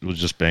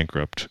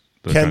bankrupt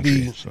the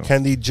country.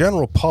 Can the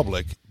general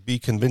public be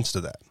convinced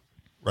of that?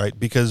 Right,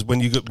 because when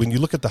you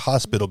look at the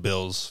hospital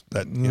bills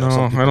that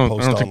some people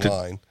post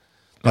online,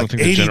 like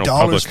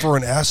 $80 for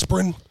an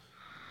aspirin,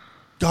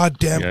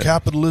 goddamn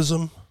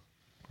capitalism.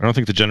 I don't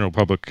think the general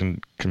public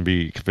can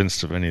be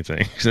convinced of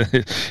anything.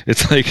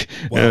 It's like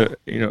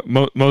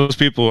most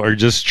people are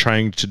just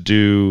trying to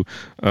do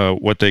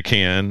what they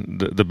can,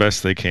 the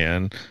best they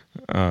can,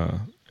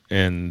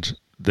 and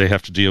they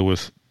have to deal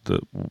with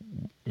the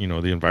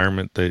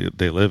environment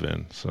they live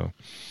in. So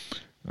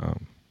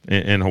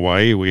in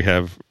Hawaii, we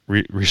have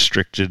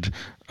restricted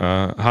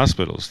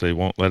hospitals. They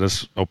won't let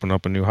us open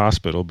up a new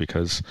hospital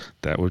because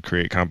that would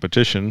create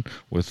competition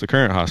with the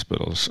current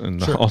hospitals,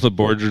 and all the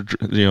boards are,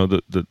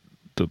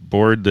 the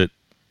board that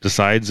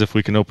decides if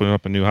we can open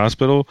up a new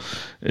hospital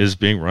is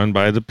being run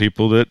by the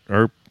people that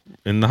are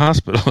in the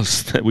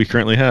hospitals that we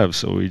currently have.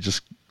 So we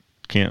just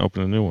can't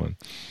open a new one.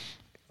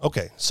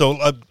 Okay, so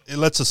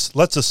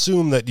let's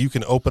assume that you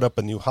can open up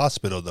a new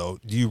hospital, though.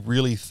 Do you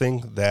really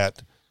think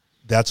that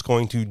that's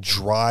going to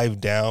drive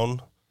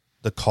down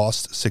the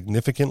cost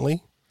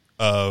significantly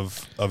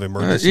of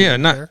emergency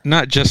care?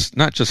 not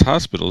just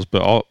hospitals,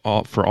 but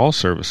all for all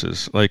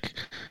services. Like,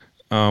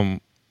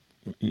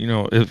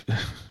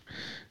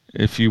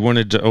 if you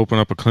wanted to open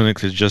up a clinic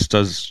that just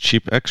does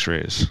cheap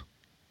X-rays,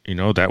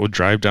 that would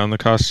drive down the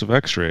costs of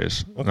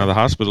X-rays. Okay. Now the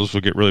hospitals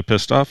would get really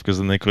pissed off because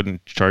then they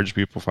couldn't charge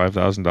people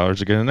 $5,000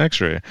 to get an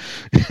X-ray.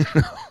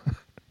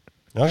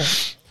 Okay.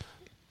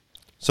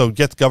 So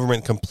get the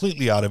government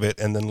completely out of it,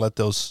 and then let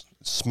those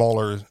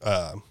smaller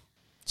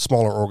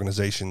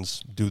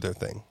organizations do their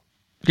thing.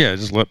 Yeah,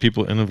 just let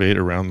people innovate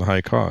around the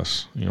high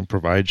costs.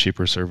 Provide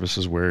cheaper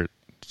services where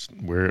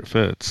it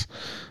fits.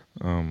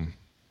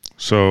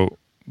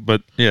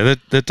 But yeah,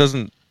 that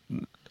doesn't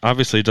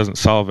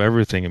solve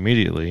everything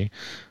immediately.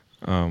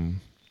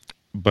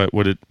 But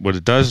what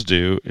it does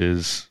do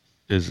is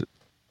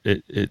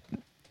it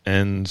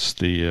ends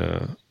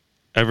the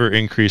ever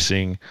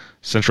increasing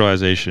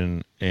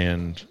centralization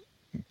and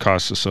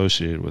costs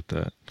associated with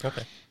that.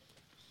 Okay.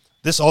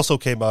 This also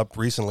came up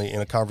recently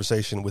in a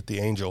conversation with the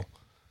Angel.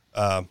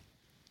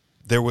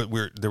 There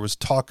was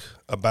talk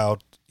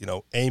about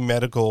a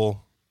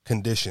medical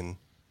condition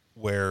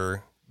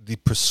where the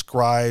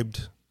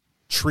prescribed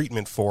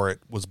treatment for it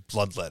was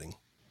bloodletting,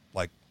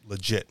 like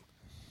legit.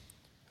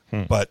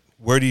 But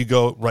where do you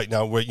go right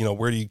now? Where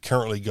do you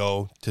currently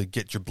go to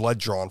get your blood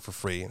drawn for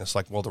free? And it's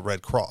like, well, the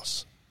Red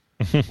Cross.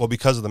 Well,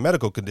 because of the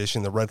medical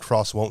condition, the Red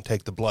Cross won't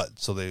take the blood,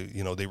 so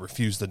they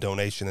refuse the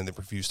donation and they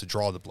refuse to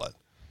draw the blood,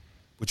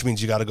 which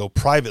means you got to go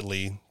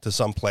privately to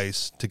some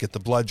place to get the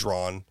blood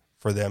drawn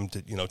for them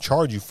to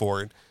charge you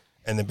for it,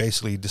 and then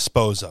basically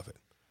dispose of it.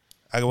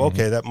 I go,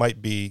 okay, that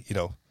might be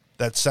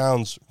that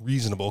sounds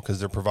reasonable because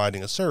they're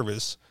providing a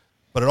service,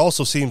 but it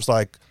also seems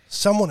like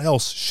someone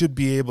else should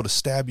be able to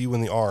stab you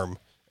in the arm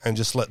and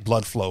just let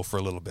blood flow for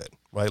a little bit,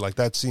 right? Like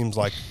that seems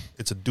like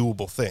it's a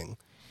doable thing,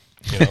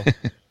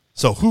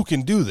 So who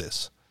can do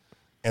this?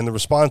 And the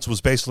response was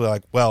basically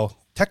like, well,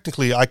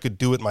 technically I could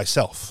do it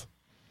myself,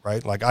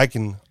 right? Like I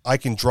can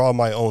draw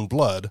my own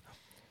blood,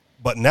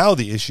 but now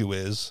the issue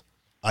is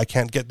I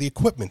can't get the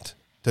equipment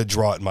to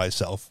draw it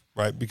myself,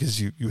 right? Because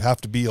you have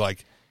to be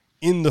like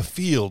in the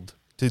field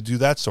to do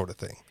that sort of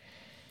thing.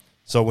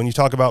 So when you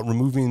talk about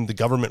removing the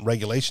government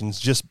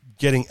regulations, just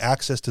getting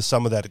access to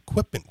some of that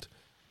equipment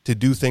to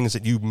do things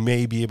that you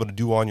may be able to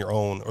do on your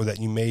own, or that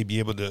you may be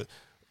able to,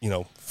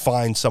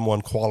 find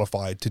someone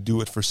qualified to do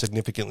it for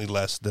significantly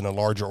less than a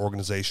larger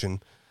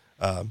organization,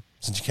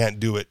 since you can't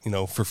do it,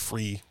 for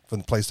free from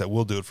the place that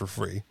will do it for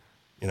free,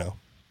 I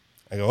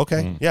go,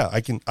 okay, yeah,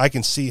 I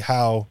can see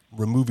how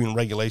removing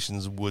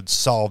regulations would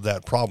solve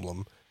that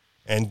problem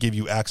and give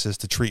you access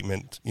to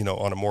treatment,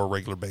 on a more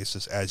regular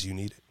basis as you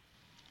need it.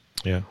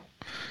 Yeah.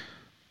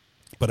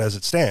 But as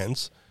it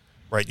stands,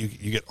 right,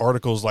 you get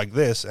articles like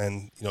this,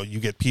 and you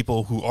get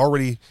people who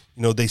already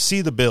they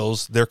see the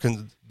bills.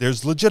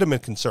 There's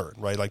legitimate concern,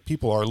 right? Like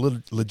people are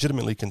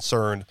legitimately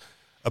concerned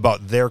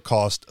about their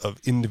cost of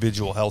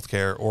individual health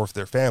care or if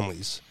their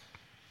families,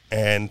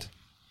 and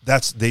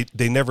that's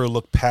they never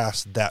look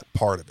past that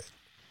part of it,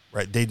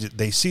 right?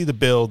 They see the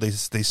bill, they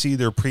see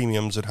their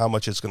premiums and how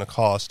much it's going to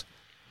cost,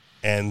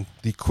 and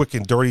the quick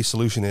and dirty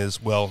solution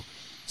is, well,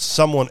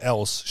 someone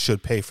else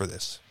should pay for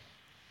this,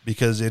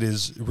 because it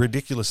is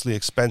ridiculously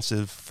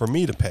expensive for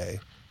me to pay.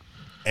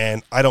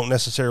 And I don't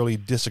necessarily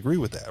disagree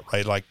with that,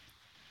 right? Like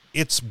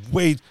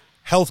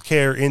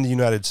healthcare in the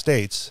United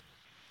States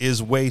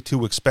is way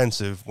too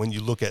expensive when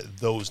you look at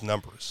those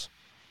numbers.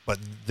 But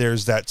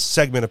there's that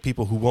segment of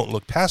people who won't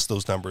look past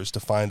those numbers to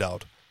find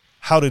out,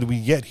 how did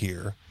we get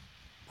here,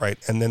 right?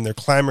 And then they're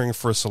clamoring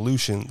for a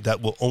solution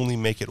that will only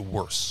make it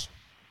worse.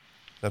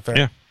 Is that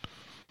fair?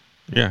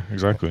 Yeah,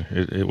 exactly.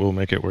 It will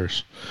make it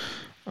worse.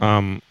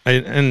 And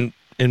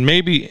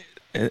maybe,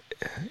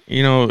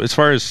 as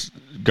far as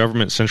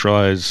government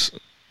centralized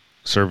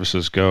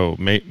services go,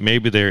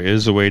 maybe there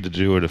is a way to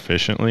do it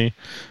efficiently,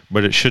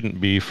 but it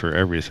shouldn't be for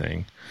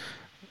everything.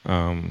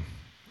 That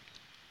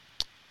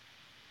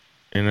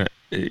would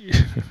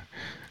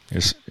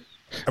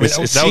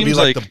be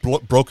like the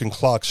broken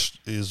clock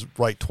is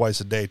right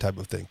twice a day type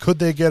of thing. Could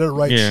they get it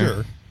right? Yeah.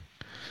 Sure.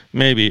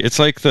 Maybe it's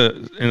like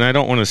and I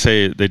don't want to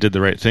say they did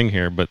the right thing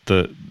here, but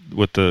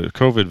with the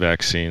COVID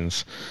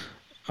vaccines,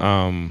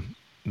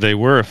 they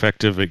were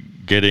effective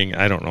at getting,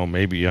 I don't know,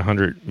 maybe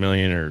 100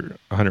 million or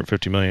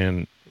 150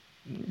 million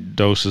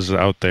doses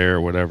out there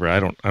or whatever. I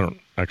don't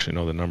actually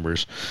know the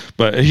numbers,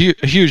 but a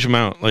huge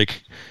amount.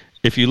 Like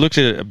if you looked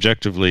at it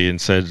objectively and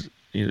said,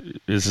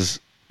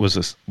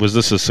 was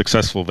this a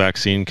successful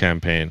vaccine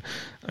campaign?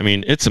 I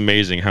mean, it's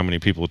amazing how many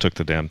people took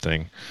the damn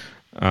thing.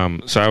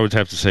 So I would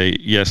have to say,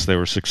 yes, they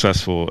were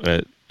successful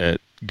at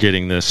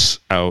getting this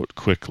out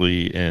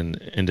quickly and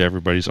into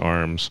everybody's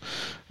arms.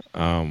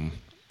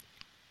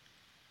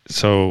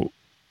 So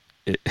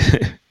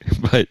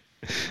but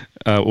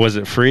was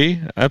it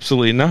free?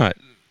 Absolutely not.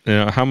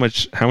 How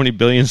many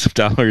billions of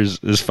dollars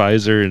is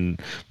Pfizer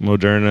and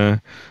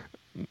Moderna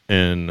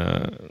and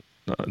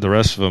the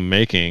rest of them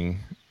making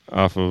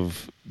off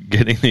of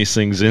getting these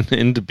things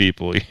into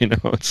people?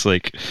 It's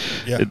like,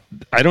 Yeah.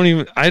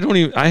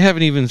 I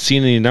haven't even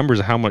seen any numbers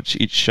of how much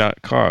each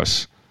shot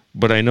costs,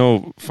 but I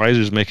know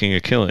Pfizer's making a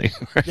killing.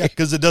 Right? Yeah,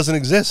 because it doesn't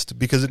exist,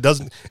 because it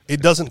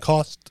doesn't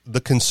cost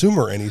the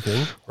consumer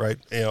anything, right?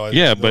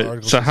 Yeah,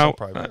 but so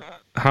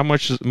how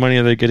much money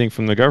are they getting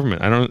from the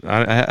government?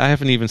 I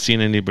haven't even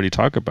seen anybody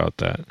talk about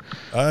that.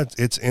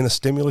 It's in a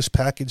stimulus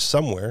package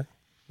somewhere,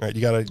 right?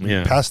 You got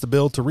to pass the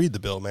bill to read the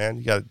bill, man.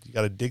 You got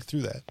to dig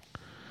through that.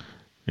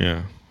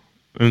 Yeah,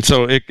 and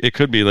so it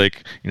could be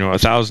like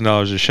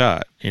 $1,000 a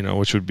shot,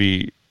 which would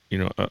be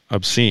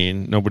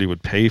obscene. Nobody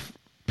would pay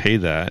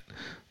that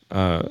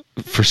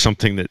for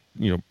something that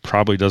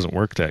probably doesn't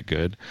work that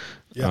good.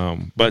 Yeah.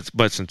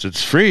 But since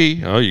it's free,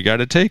 you got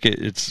to take it.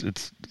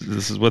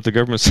 This is what the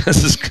government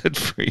says is good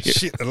for you.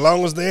 Shit, as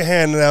long as they're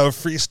handing out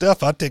free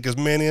stuff, I'll take as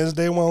many as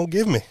they won't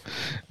give me.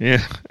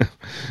 Yeah.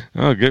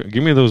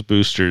 Give me those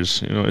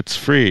boosters. It's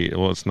free.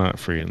 Well, it's not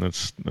free, and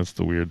that's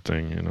the weird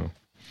thing.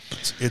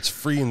 It's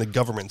free in the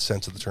government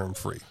sense of the term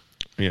free.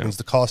 Yeah. It means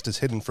the cost is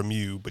hidden from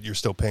you, but you're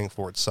still paying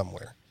for it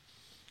somewhere.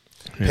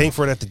 Yeah. Paying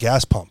for it at the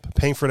gas pump,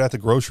 paying for it at the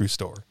grocery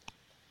store.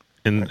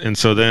 And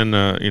so then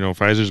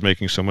Pfizer's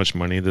making so much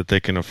money that they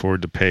can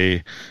afford to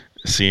pay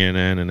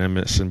CNN and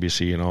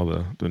MSNBC and all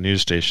the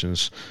news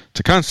stations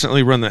to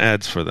constantly run the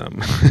ads for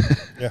them.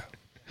 Yeah.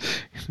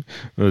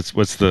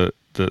 What's the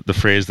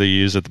phrase they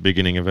use at the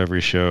beginning of every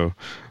show?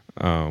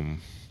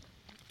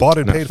 Bought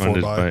and paid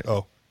for by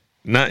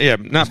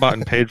not bought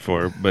and paid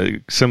for, but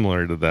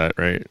similar to that,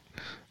 right?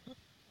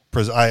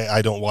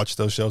 I don't watch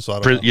those shows, so I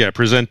don't know. Yeah,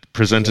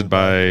 presented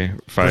by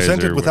Pfizer.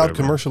 Presented without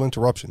commercial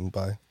interruption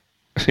by...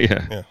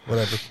 Yeah,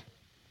 whatever.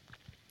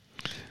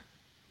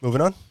 Moving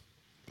on?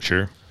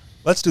 Sure.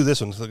 Let's do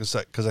this one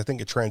because I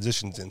think it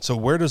transitions in. So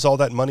where does all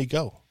that money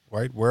go,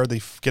 right? Where are they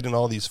getting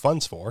all these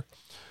funds for?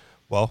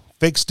 Well,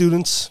 fake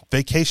students,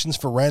 vacations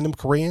for random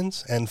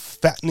Koreans, and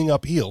fattening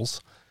up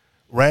eels.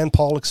 Rand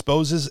Paul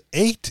exposes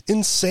 8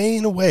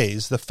 insane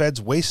ways the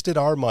feds wasted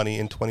our money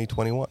in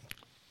 2021.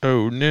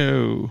 Oh,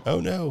 no. Oh,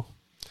 no.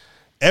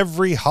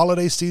 Every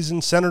holiday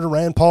season, Senator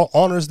Rand Paul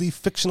honors the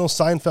fictional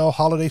Seinfeld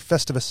holiday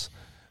Festivus,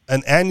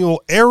 an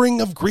annual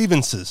airing of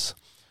grievances,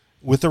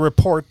 with a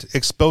report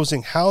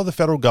exposing how the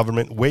federal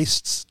government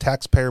wastes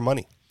taxpayer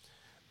money.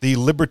 The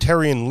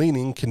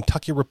libertarian-leaning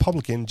Kentucky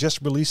Republican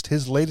just released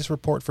his latest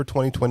report for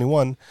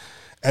 2021,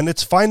 and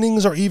its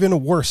findings are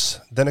even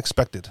worse than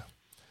expected.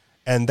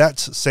 And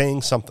that's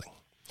saying something.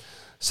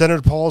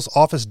 Senator Paul's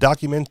office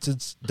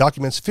documents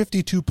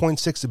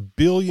 $52.6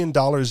 billion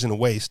in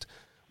waste,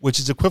 which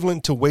is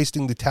equivalent to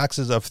wasting the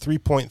taxes of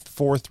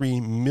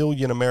 3.43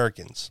 million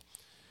Americans.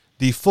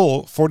 The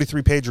full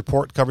 43-page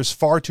report covers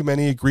far too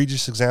many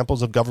egregious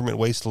examples of government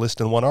waste to list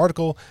in one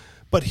article,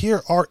 but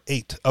here are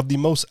 8 of the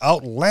most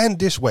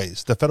outlandish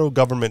ways the federal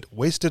government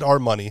wasted our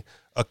money,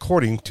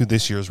 according to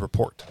this year's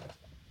report.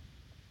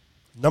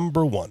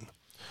 Number 1.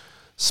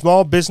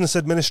 Small Business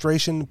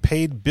Administration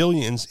paid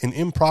billions in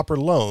improper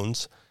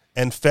loans,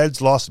 and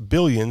feds lost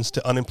billions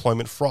to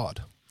unemployment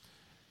fraud.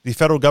 The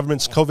federal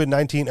government's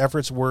COVID-19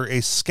 efforts were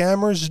a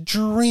scammer's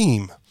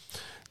dream.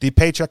 The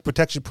Paycheck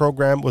Protection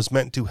Program was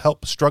meant to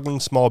help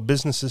struggling small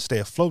businesses stay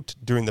afloat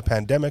during the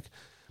pandemic,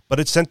 but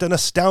it sent an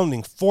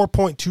astounding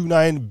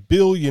 $4.29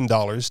 billion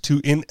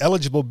to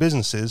ineligible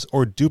businesses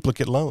or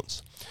duplicate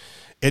loans.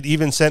 It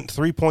even sent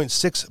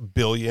 $3.6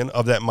 billion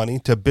of that money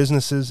to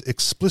businesses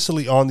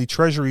explicitly on the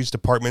Treasury's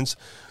Department's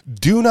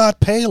Do Not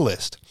Pay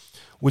list,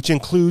 which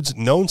includes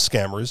known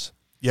scammers,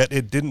 yet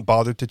it didn't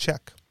bother to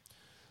check.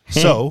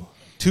 So,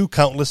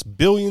 countless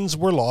billions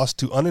were lost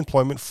to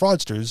unemployment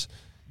fraudsters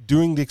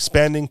during the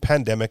expanding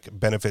pandemic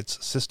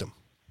benefits system.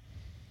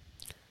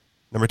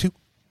 Number 2.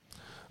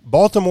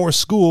 Baltimore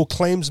school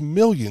claims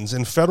millions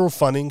in federal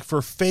funding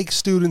for fake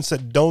students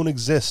that don't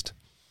exist.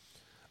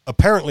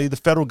 Apparently, the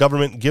federal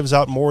government gives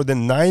out more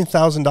than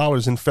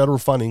 $9,000 in federal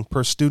funding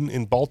per student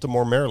in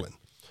Baltimore, Maryland.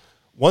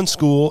 One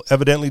school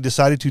evidently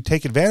decided to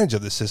take advantage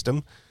of the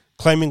system,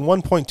 claiming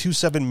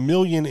 $1.27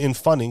 million in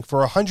funding for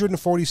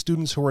 140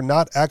 students who were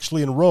not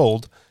actually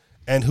enrolled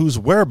and whose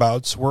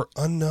whereabouts were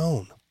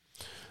unknown.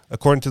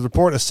 According to the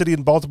report, a city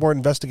in Baltimore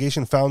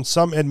investigation found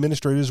some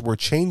administrators were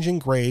changing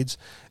grades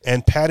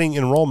and padding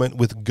enrollment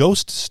with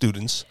ghost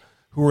students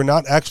who were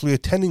not actually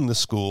attending the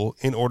school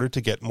in order to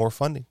get more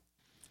funding.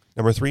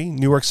 Number 3,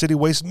 New York City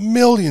wastes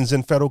millions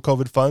in federal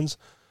COVID funds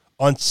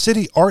on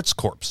City Arts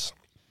Corps.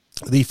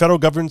 The federal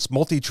government's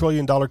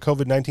multi-trillion-dollar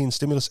COVID-19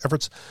 stimulus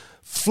efforts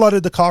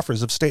flooded the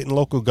coffers of state and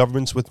local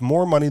governments with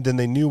more money than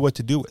they knew what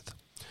to do with.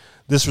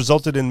 This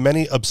resulted in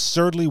many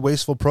absurdly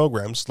wasteful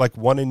programs, like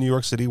one in New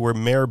York City where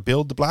Mayor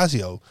Bill de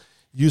Blasio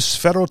used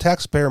federal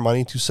taxpayer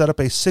money to set up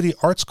a city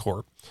arts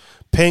corps,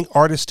 paying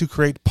artists to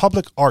create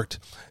public art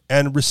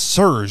and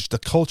resurge the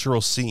cultural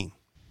scene.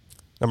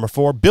 Number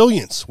 4,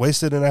 billions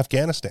wasted in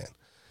Afghanistan.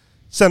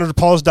 Senator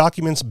Paul's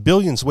documents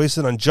billions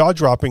wasted on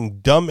jaw-dropping,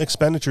 dumb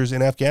expenditures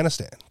in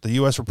Afghanistan. The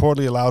U.S.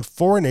 reportedly allowed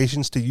foreign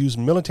nations to use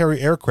military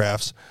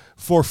aircrafts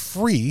for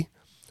free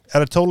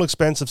at a total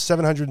expense of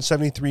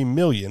 $773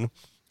 million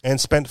and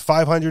spent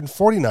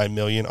 $549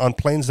 million on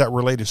planes that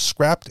were later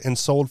scrapped and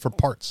sold for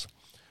parts.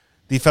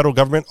 The federal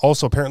government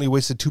also apparently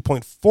wasted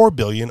 $2.4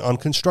 billion on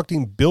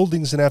constructing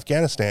buildings in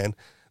Afghanistan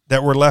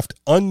that were left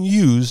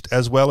unused,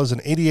 as well as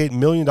an $88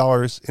 million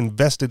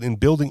invested in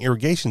building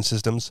irrigation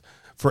systems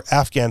for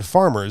Afghan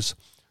farmers,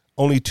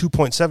 only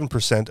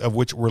 2.7% of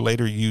which were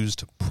later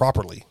used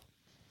properly.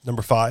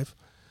 Number 5,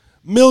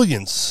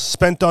 millions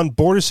spent on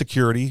border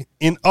security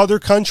in other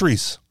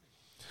countries.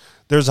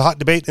 There's a hot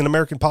debate in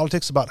American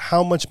politics about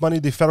how much money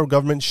the federal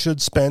government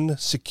should spend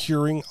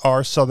securing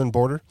our southern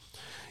border.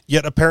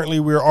 Yet apparently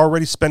we are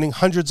already spending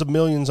hundreds of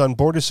millions on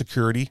border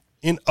security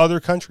in other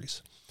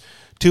countries.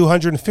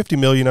 $250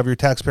 million of your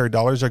taxpayer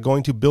dollars are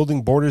going to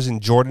building borders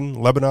in Jordan,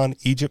 Lebanon,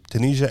 Egypt,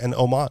 Tunisia, and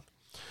Oman.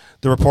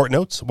 The report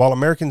notes, while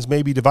Americans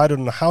may be divided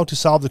on how to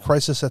solve the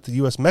crisis at the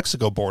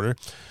U.S.-Mexico border,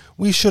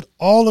 we should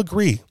all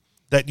agree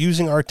that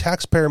using our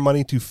taxpayer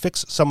money to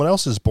fix someone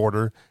else's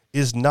border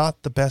is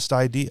not the best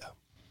idea.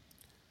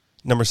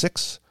 Number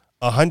 6,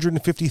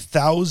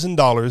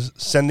 $150,000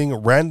 sending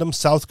random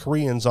South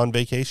Koreans on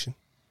vacation.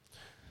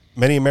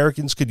 Many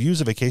Americans could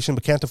use a vacation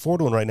but can't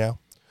afford one right now.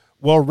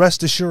 Well,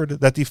 rest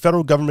assured that the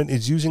federal government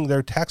is using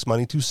their tax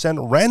money to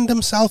send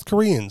random South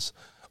Koreans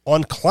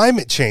on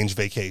climate change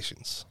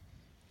vacations.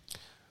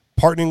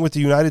 Partnering with the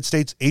United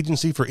States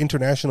Agency for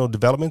International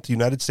Development, the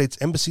United States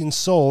Embassy in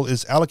Seoul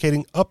is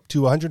allocating up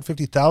to a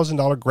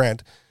 $150,000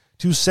 grant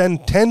to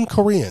send 10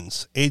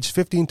 Koreans aged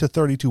 15 to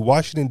 30 to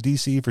Washington,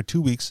 D.C. for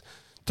 2 weeks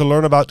to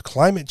learn about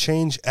climate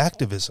change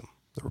activism,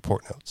 the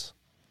report notes.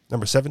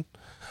 Number 7,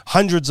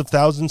 hundreds of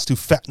thousands to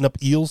fatten up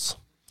eels.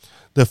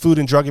 The Food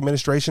and Drug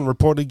Administration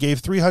reportedly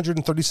gave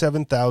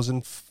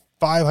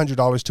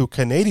 $337,500 to a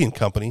Canadian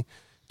company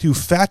to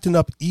fatten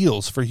up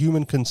eels for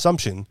human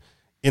consumption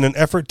in an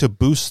effort to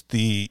boost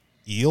the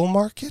eel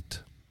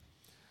market.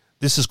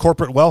 This is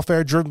corporate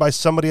welfare driven by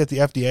somebody at the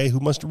FDA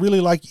who must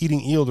really like eating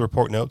eel, the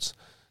report notes.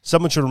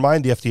 Someone should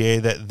remind the FDA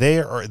that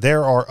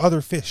there are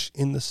other fish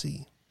in the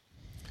sea.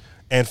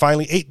 And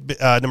finally,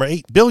 number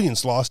 8,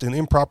 billions lost in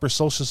improper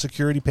Social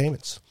Security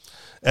payments.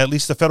 At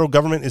least the federal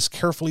government is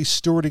carefully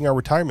stewarding our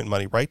retirement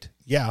money, right?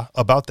 Yeah,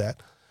 about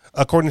that.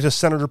 According to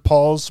Senator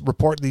Paul's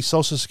report, the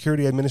Social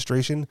Security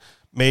Administration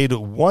made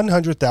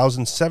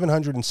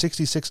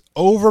 100,766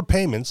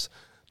 overpayments,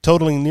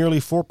 totaling nearly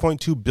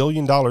 $4.2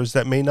 billion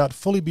that may not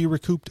fully be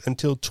recouped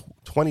until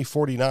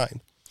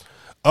 2049.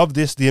 Of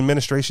this, the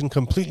administration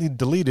completely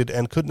deleted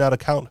and could not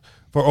account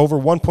for over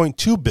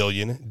 $1.2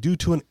 billion due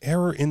to an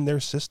error in their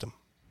system.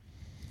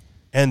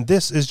 And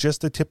this is just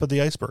the tip of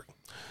the iceberg.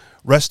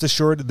 Rest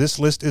assured, this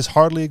list is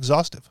hardly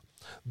exhaustive.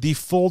 The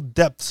full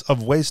depths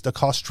of waste that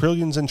cost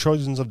trillions and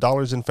trillions of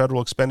dollars in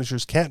federal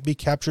expenditures can't be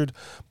captured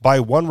by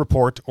one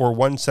report or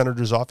one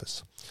senator's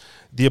office.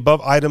 The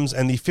above items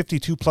and the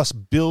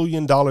 $52+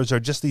 billion are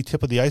just the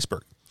tip of the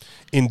iceberg.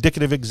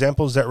 Indicative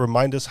examples that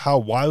remind us how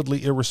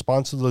wildly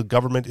irresponsible the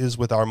government is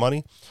with our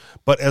money.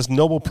 But as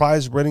Nobel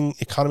Prize-winning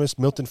economist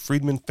Milton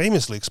Friedman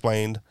famously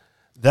explained,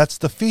 that's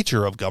the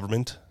feature of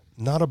government,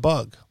 not a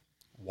bug.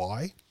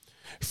 Why?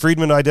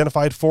 Friedman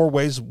identified 4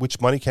 ways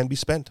which money can be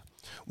spent.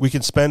 We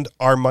can spend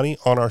our money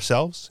on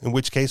ourselves, in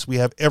which case we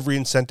have every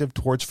incentive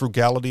towards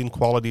frugality and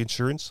quality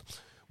insurance.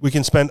 We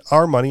can spend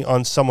our money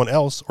on someone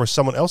else or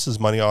someone else's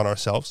money on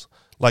ourselves,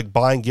 like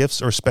buying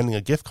gifts or spending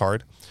a gift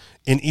card.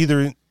 In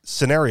either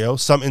scenario,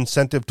 some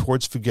incentive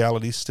towards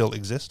frugality still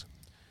exists.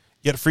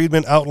 Yet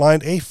Friedman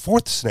outlined a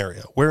 4th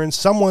scenario, wherein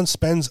someone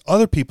spends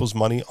other people's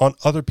money on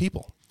other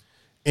people.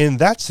 In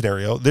that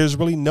scenario, there's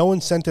really no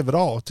incentive at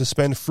all to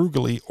spend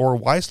frugally or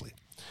wisely.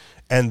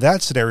 And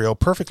that scenario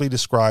perfectly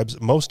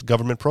describes most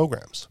government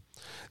programs.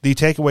 The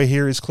takeaway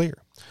here is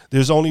clear.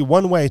 There's only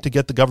one way to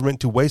get the government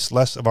to waste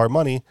less of our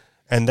money,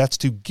 and that's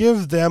to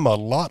give them a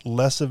lot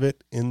less of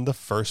it in the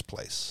first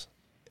place.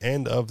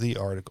 End of the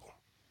article.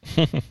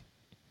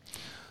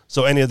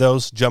 So any of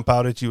those jump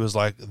out at you as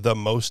like the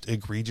most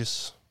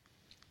egregious?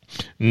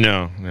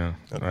 No.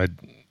 Okay.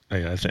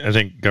 I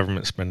think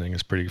government spending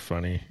is pretty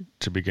funny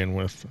to begin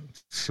with.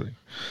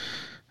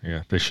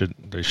 Yeah, they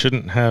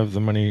shouldn't have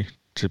the money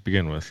to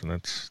begin with, and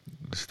that's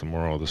the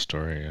moral of the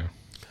story. Yeah.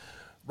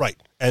 Right,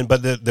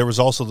 but there was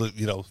also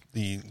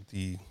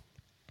the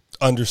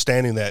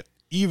understanding that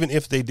even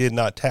if they did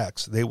not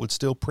tax, they would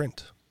still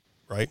print.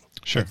 Right.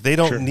 Sure. Like they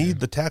don't need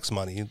the tax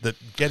money. That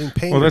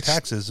paying their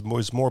taxes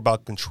is more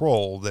about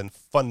control than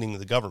funding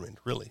the government.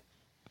 Really.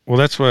 Well,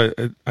 that's what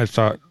I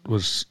thought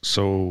was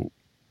so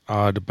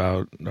odd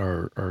about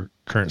our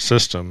current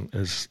system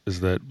is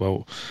that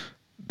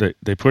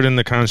they put in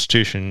the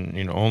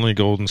Constitution, only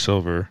gold and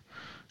silver.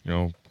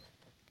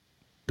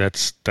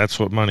 That's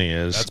what money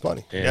is. That's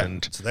money.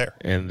 And it's there.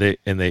 And they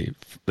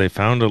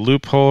found a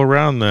loophole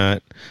around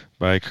that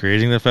by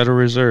creating the Federal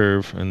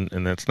Reserve,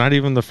 and that's not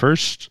even the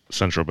first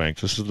central bank.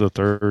 This is the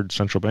 3rd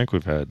central bank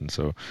we've had, and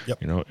so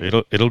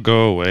it'll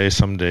go away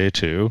someday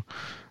too.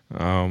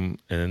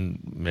 and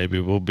maybe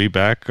we'll be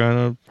back on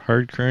a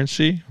hard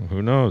currency.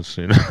 Who knows?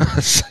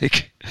 It's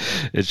like,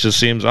 it just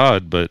seems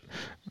odd, but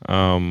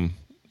the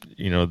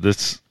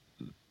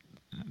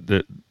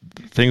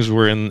things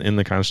were in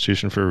the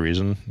Constitution for a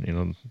reason.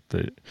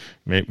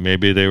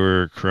 Maybe they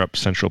were corrupt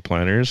central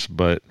planners,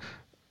 but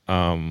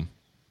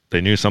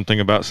they knew something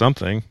about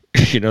something.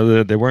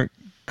 They weren't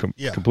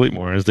complete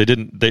morons.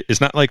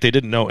 It's not like they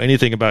didn't know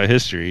anything about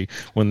history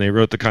when they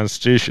wrote the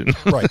Constitution.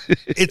 Right.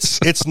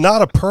 It's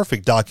not a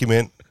perfect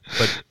document,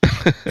 but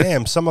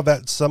damn, some of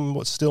that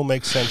still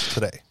makes sense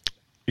today.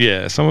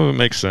 Yeah, some of it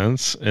makes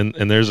sense, and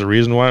there's a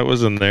reason why it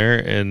was in there.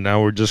 And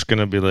now we're just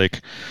gonna be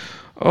like,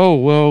 oh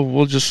well,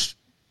 we'll just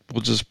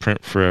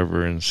print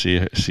forever and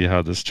see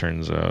how this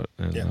turns out.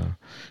 And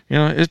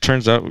it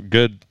turns out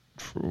good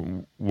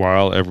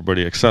while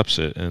everybody accepts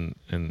it, and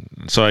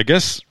so I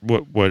guess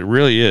what it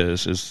really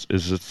is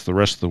it's the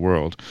rest of the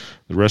world.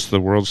 The rest of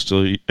the world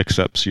still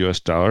accepts U.S.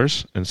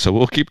 dollars, and so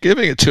we'll keep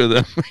giving it to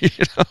them.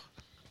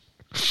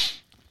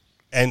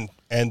 And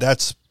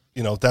that's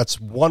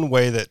one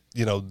way that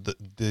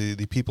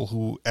the people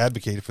who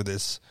advocate for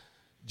this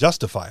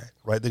justify it,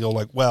 right? They go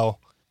like,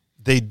 well,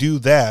 they do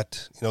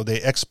that,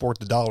 they export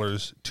the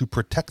dollars to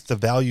protect the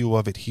value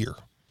of it here,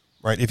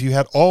 right? If you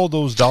had all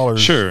those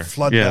dollars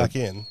flood back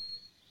in.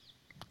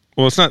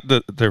 Well, it's not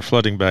that they're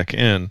flooding back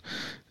in.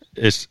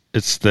 It's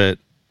that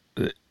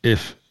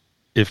if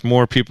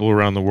more people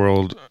around the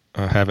world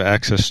have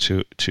access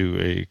to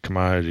a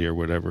commodity or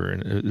whatever,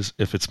 and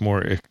if it's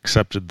more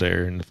accepted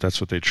there, and if that's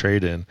what they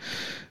trade in,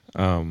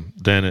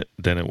 then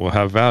it will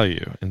have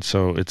value. And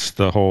so it's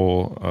the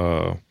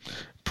whole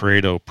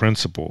Pareto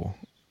principle.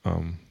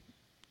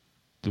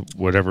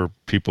 Whatever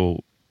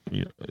people,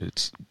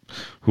 it's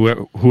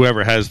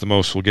whoever has the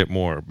most will get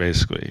more,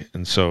 basically.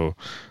 And so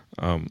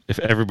if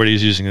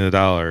everybody's using the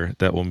dollar,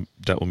 that will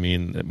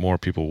mean that more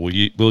people will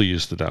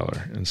use the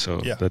dollar. And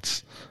so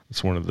that's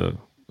one of the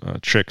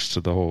tricks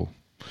to the whole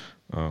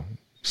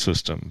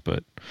system.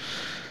 But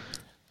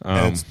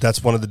and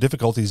that's one of the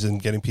difficulties in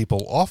getting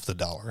people off the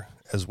dollar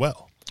as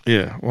well.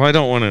 Yeah. Well, I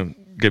don't want to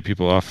get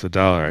people off the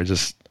dollar. I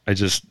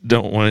just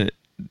don't want it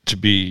to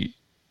be.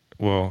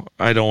 Well,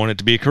 I don't want it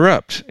to be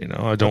corrupt.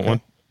 I don't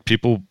want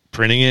people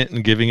printing it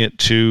and giving it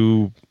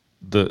to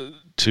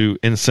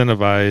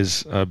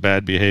incentivize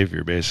bad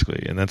behavior,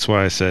 basically. And that's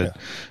why I said,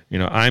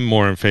 I'm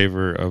more in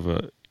favor of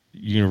a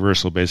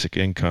universal basic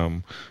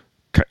income,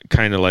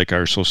 kind of like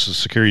our Social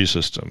Security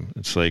system.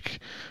 It's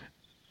like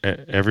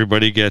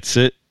everybody gets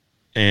it,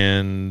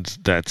 and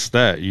that's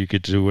that. You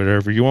could do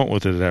whatever you want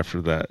with it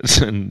after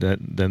that, and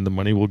then the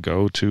money will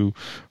go to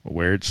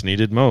where it's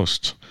needed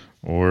most,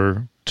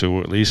 or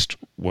to at least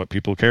what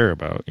people care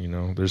about.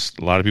 There's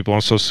a lot of people on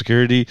Social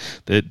Security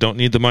that don't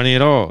need the money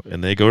at all,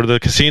 and they go to the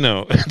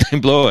casino and they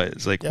blow it.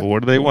 It's like, well,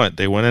 what do they want?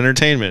 They want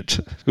entertainment.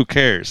 Who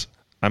cares?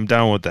 I'm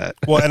down with that.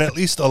 Well, and at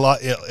least in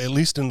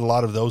a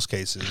lot of those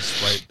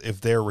cases, right? If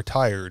they're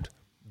retired,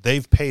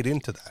 they've paid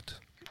into that,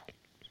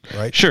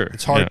 right? Sure.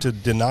 It's hard to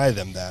deny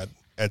them that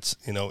at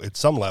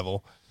some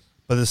level,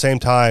 but at the same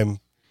time,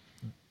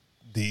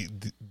 the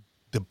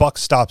buck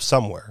stops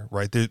somewhere,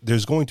 right?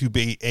 There's going to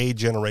be a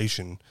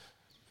generation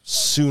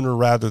sooner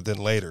rather than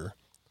later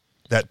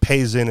that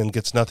pays in and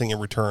gets nothing in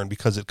return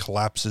because it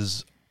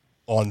collapses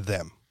on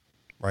them,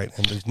 right?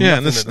 And there's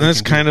and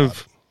that's kind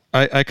of,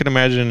 I could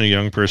imagine a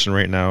young person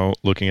right now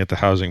looking at the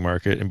housing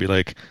market and be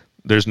like,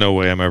 there's no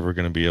way I'm ever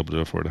going to be able to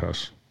afford a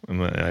house.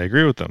 And I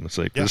agree with them. It's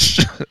like, there's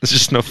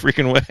just no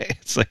freaking way.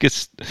 It's like,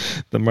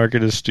 the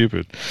market is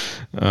stupid.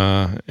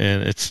 And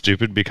it's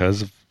stupid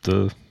because of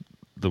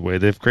the way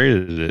they've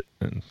created it.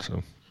 And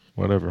so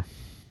whatever.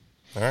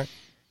 All right.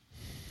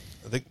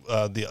 I think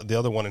the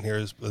other one in here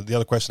is the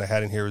other question I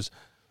had in here is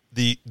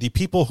the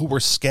people who were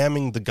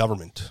scamming the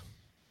government,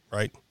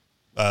 right?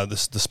 The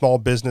small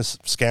business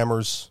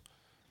scammers,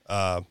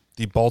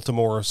 the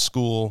Baltimore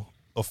school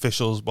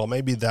officials. Well,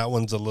 maybe that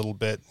one's a little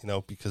bit,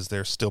 because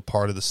they're still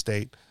part of the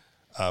state.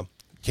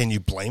 Can you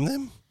blame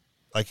them?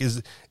 Like,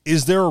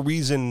 is there a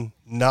reason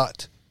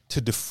not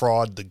to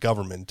defraud the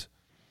government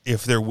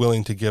if they're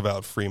willing to give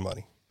out free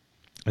money?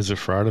 Is it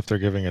fraud if they're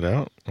giving it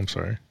out? I'm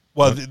sorry.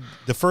 Well,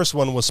 the first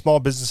one was Small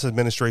Business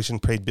Administration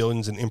paid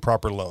billions in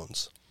improper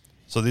loans.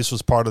 So this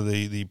was part of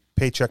the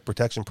Paycheck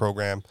Protection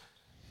Program.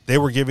 They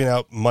were giving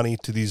out money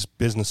to these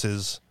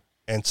businesses,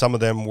 and some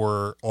of them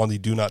were on the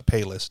do not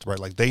pay list, right?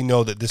 Like they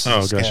know that this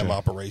is a scam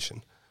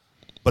operation.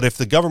 But if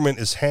the government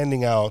is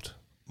handing out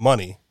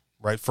money,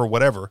 right, for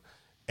whatever,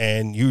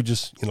 and you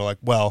just, like,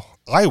 well,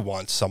 I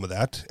want some of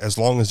that as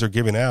long as they're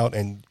giving out,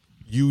 and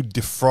you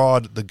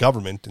defraud the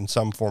government in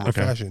some form or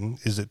fashion,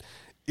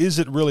 is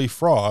it really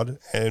fraud?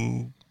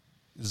 And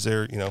is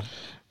there,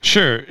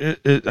 Sure.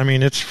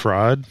 It's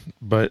fraud,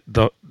 but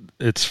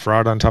it's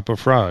fraud on top of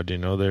fraud.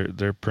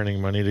 They're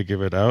printing money to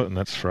give it out, and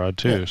that's fraud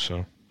too. Yeah.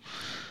 So,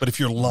 but if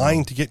you're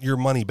lying to get your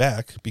money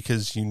back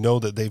because you know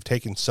that they've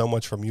taken so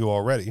much from you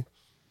already,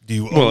 do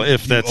you owe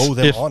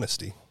them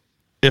honesty?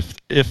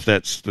 If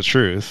that's the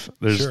truth,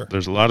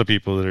 there's a lot of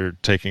people that are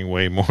taking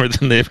way more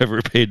than they've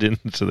ever paid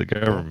into the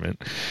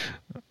government.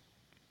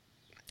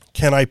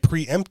 can I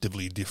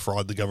preemptively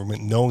defraud the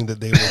government knowing that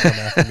they will come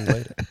after me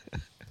later?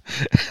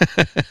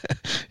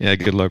 Yeah,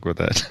 good luck with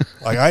that.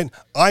 Like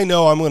I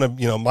know I'm going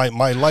to,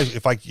 my life,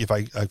 if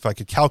I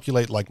could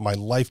calculate like my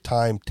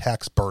lifetime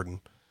tax burden,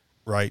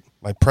 right?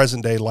 My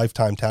present day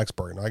lifetime tax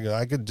burden,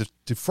 I could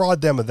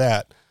defraud them of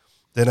that.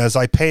 Then as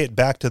I pay it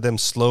back to them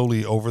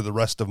slowly over the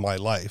rest of my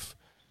life,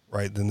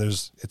 right? Then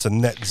it's a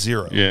net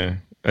zero. Yeah.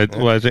 I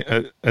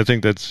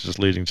think that's just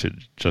leading to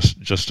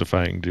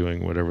justifying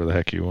doing whatever the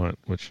heck you want,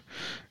 which,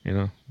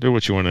 do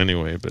what you want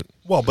anyway. But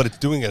it's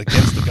doing it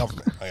against the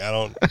government. Like, I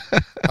don't.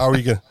 How are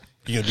you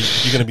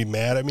gonna be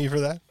mad at me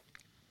for that?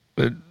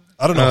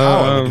 I don't know how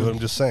I would do it. I'm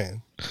just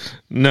saying.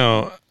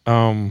 No.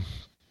 I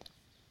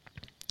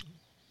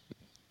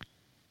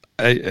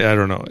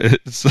don't know.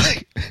 It's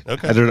like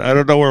okay. I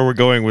don't know where we're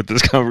going with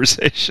this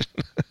conversation.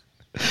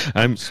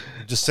 I'm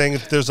just saying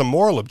if there's a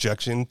moral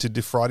objection to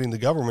defrauding the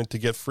government to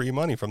get free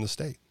money from the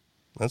state.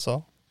 That's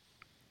all.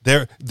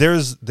 There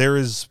is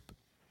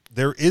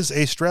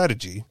a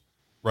strategy,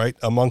 right,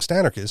 amongst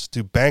anarchists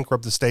to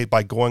bankrupt the state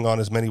by going on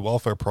as many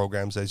welfare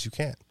programs as you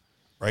can,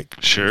 right?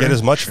 Sure. Get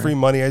as much free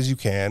money as you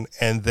can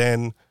and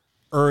then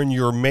earn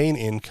your main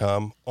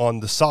income on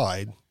the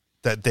side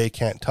that they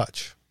can't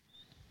touch,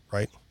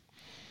 right?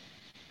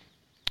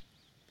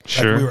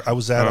 Sure. I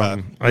was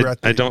at.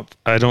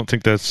 I don't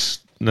think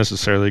that's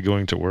necessarily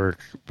going to work,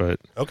 but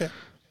okay.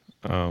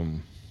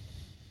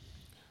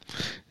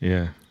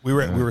 Yeah. We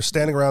were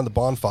standing around the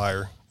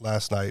bonfire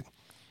last night,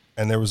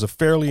 and there was a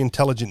fairly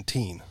intelligent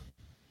teen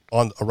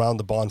around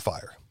the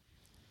bonfire,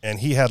 and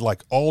he had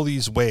like all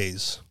these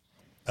ways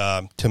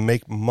to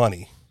make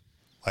money,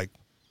 like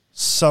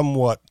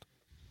somewhat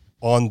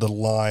on the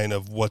line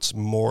of what's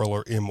moral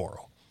or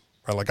immoral.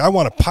 Right? Like I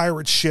want to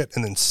pirate shit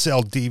and then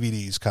sell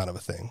DVDs, kind of a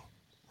thing.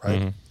 Right?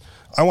 Mm-hmm.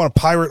 I want to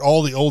pirate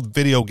all the old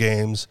video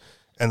games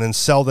and then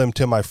sell them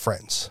to my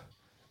friends.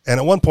 And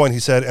at one point he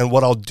said, and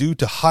what I'll do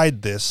to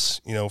hide this,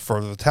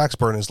 for the tax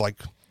burden is like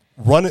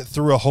run it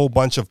through a whole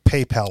bunch of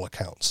PayPal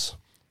accounts.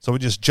 So it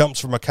just jumps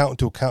from account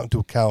to account to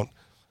account,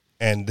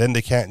 and then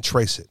they can't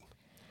trace it.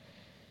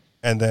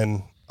 And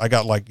then I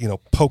got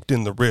poked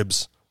in the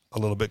ribs a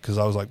little bit because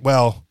I was like,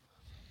 well,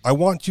 I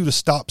want you to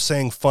stop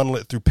saying funnel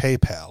it through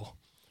PayPal,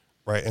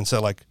 right? And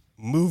so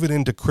move it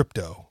into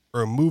crypto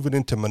or move it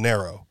into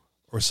Monero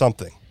or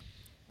something,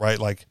 right?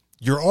 Like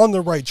you're on the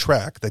right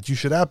track that you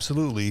should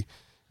absolutely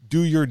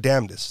do your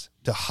damnedest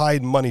to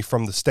hide money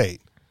from the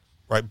state,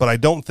 right? But I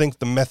don't think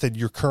the method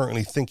you're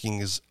currently thinking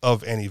is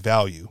of any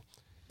value.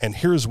 And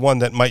here's one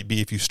that might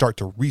be if you start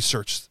to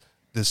research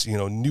this,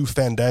 new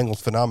fandangled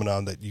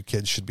phenomenon that you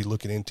kids should be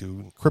looking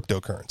into,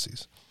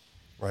 cryptocurrencies,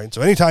 right?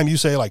 So anytime you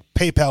say like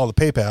PayPal to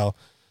PayPal,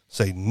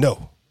 say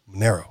no,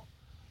 Monero.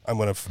 I'm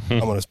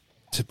gonna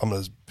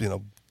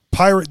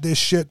pirate this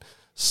shit,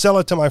 sell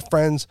it to my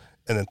friends,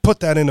 and then put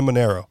that into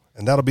Monero,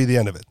 and that'll be the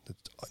end of it.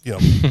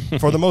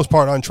 For the most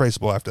part,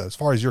 untraceable after that. As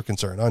far as you're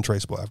concerned,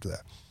 untraceable after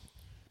that,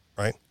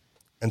 right?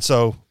 And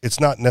so it's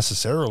not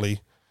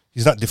necessarily,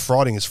 he's not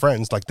defrauding his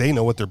friends. Like they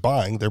know what they're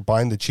buying. They're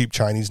buying the cheap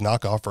Chinese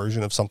knockoff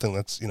version of something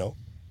that's,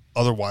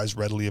 otherwise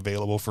readily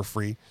available for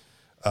free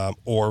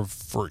or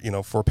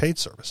for paid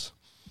service.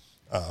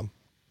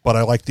 But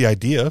I like the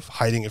idea of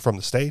hiding it from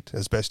the state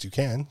as best you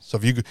can. So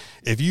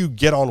if you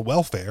get on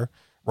welfare,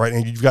 right,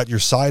 and you've got your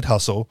side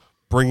hustle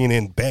bringing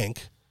in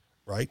bank,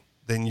 right,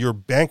 then you're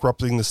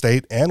bankrupting the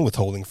state and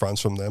withholding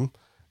funds from them.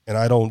 And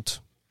I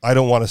don't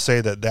want to say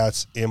that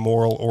that's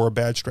immoral or a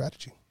bad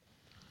strategy.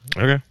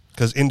 Okay.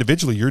 Because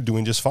individually you're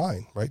doing just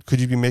fine, right?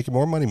 Could you be making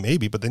more money?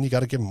 Maybe, but then you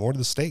got to give more to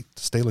the state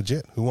to stay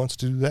legit. Who wants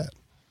to do that?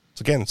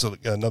 So again, it's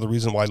another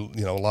reason why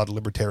a lot of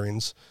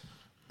libertarians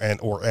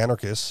or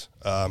anarchists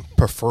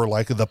prefer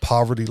the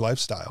poverty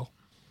lifestyle,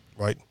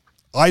 right?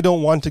 I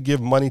don't want to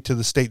give money to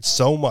the state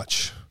so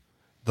much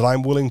that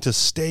I'm willing to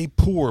stay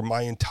poor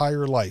my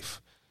entire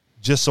life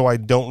just so I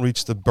don't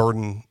reach the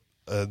burden,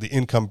 the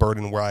income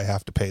burden where I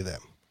have to pay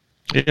them.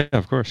 Yeah,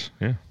 of course.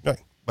 Yeah. Right.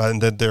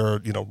 And then there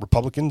are,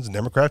 Republicans and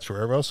Democrats,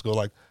 whoever else go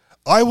like,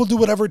 I will do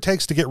whatever it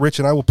takes to get rich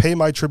and I will pay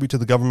my tribute to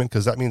the government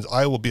because that means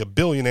I will be a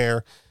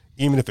billionaire,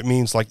 even if it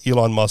means like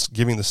Elon Musk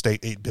giving the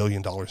state $8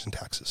 billion in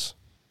taxes.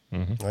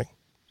 Mm-hmm. Right.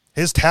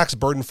 His tax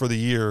burden for the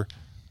year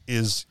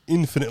is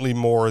infinitely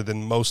more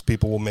than most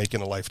people will make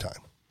in a lifetime.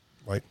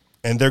 Right.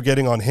 And they're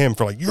getting on him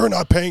for you're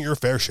not paying your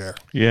fair share.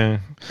 Yeah.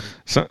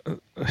 So,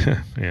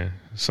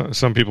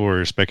 some people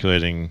were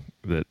speculating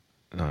that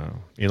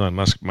Elon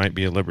Musk might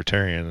be a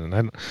libertarian, and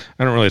I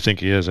don't really think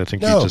he is. I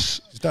think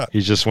he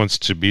just wants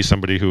to be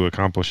somebody who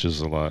accomplishes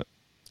a lot.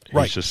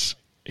 Right.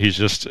 He's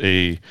just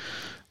a,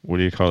 what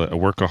do you call it, a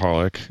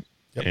workaholic,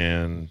 yep.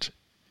 And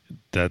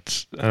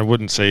that's, I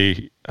wouldn't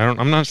say,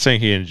 I'm not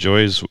saying he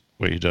enjoys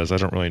what he does. I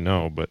don't really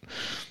know, but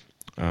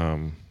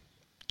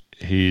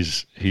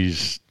he's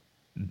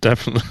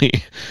definitely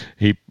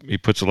he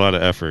puts a lot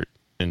of effort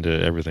into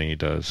everything he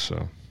does.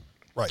 So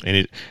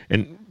right,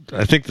 and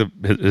I think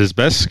his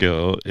best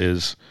skill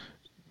is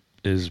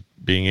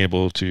being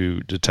able to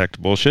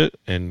detect bullshit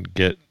and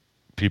get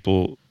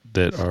people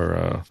that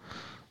are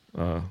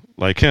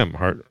like him,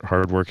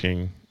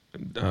 hardworking,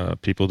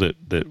 people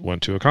that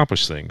want to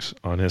accomplish things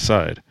on his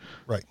side,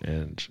 Right.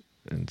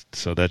 And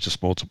so that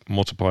just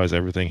multiplies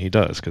everything he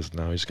does, because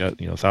now he's got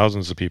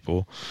thousands of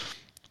people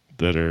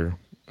that are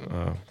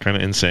kind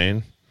of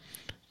insane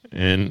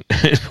and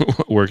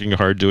working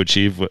hard to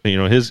achieve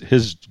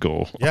his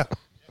goal. Yeah.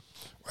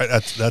 Right.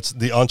 That's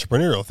the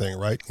entrepreneurial thing,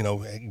 right?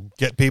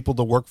 Get people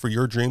to work for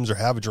your dreams or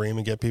have a dream,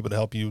 and get people to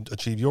help you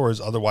achieve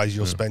yours. Otherwise,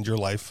 you'll spend your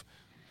life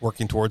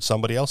working towards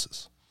somebody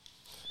else's.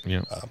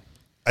 Yeah.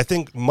 I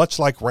think much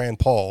like Rand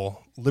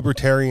Paul,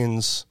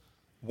 libertarians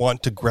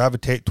want to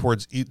gravitate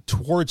towards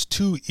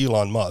to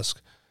Elon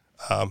Musk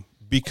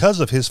because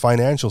of his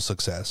financial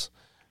success,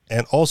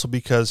 and also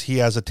because he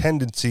has a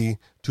tendency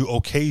to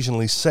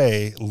occasionally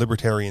say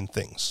libertarian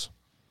things,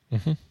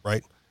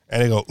 right?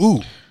 And they go,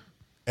 ooh,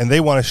 and they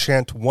want to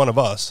chant one of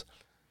us,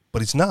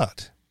 but he's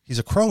not. He's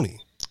a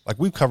crony. Like,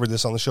 we've covered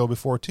this on the show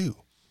before too.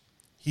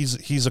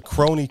 He's a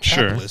crony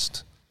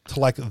capitalist to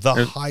like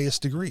the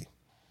highest degree.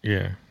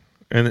 Yeah,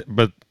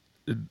 but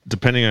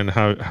depending on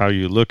how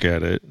you look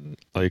at it,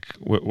 like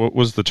what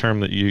was the term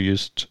that you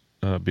used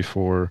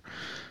before?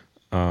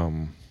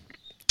 What's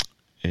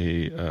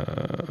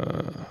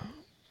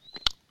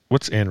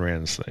Ayn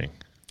Rand's thing?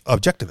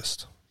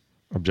 Objectivist.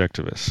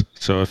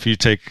 So if you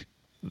take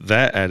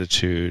that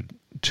attitude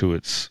to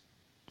its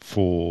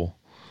full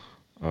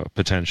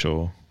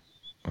potential,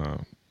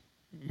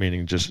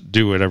 meaning just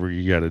do whatever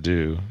you got to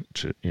do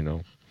to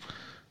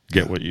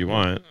get what you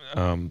want,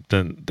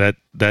 then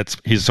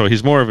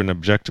he's more of an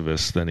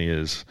objectivist than he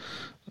is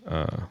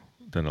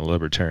than a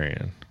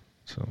libertarian.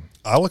 So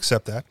I'll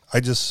accept that.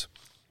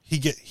 He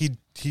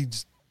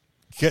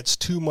gets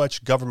too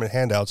much government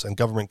handouts and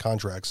government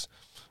contracts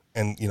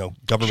and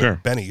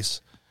government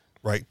bennies,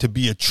 right, to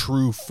be a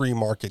true free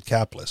market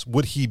capitalist.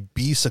 Would he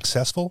be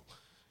successful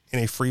in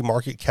a free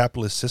market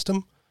capitalist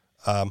system?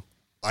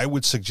 I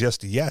would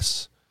suggest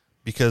yes,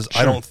 because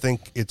I don't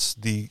think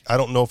I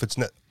don't know if it's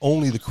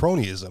only the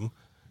cronyism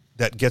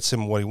that gets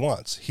him what he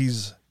wants.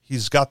 He's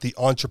got the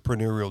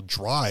entrepreneurial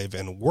drive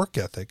and work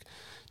ethic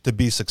to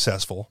be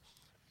successful,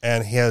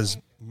 and he has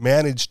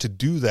managed to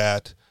do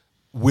that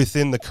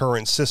within the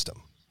current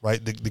system,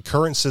 right? The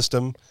current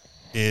system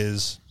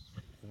is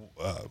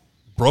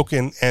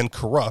broken and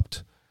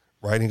corrupt,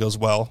 right? And he goes,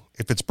 well,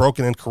 if it's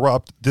broken and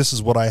corrupt, this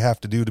is what I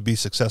have to do to be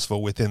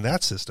successful within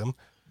that system,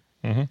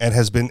 and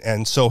has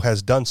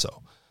done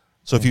so.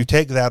 So if you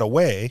take that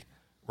away,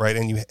 right,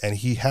 and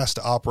he has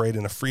to operate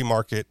in a free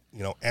market,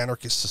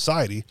 anarchist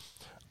society,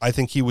 I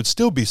think he would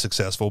still be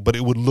successful, but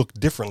it would look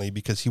differently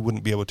because he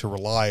wouldn't be able to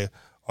rely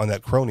on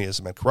that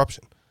cronyism and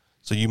corruption.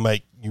 So you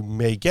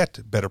may get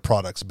better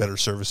products, better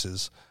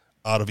services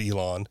out of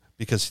Elon,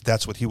 because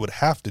that's what he would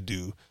have to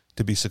do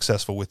to be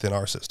successful within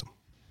our system.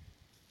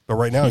 But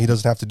right now he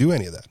doesn't have to do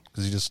any of that,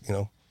 because he just,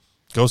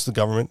 goes to the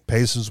government,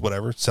 pays his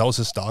whatever, sells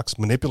his stocks,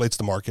 manipulates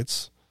the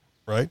markets,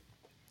 right?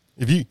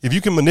 If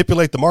you can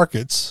manipulate the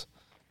markets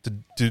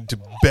to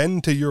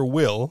bend to your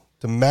will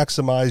to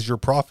maximize your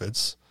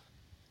profits,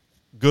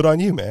 good on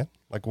you, man.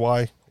 Like,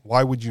 why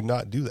would you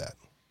not do that?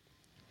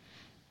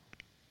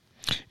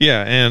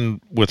 Yeah, and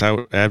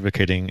without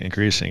advocating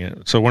increasing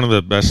it. So one of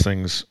the best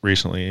things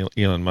recently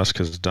Elon Musk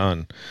has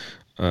done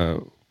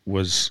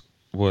was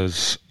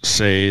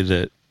say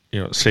that,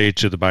 say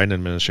to the Biden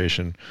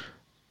administration,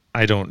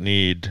 I don't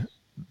need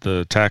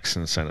the tax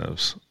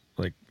incentives.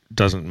 Like,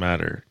 doesn't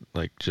matter.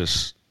 Like,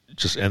 just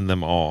end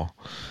them all.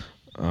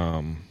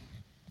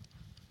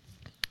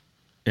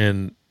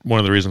 And one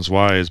of the reasons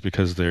why is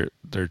because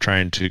they're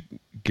trying to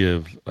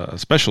give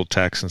special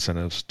tax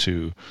incentives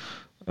to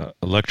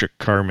electric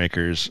car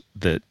makers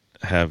that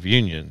have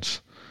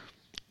unions,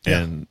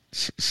 and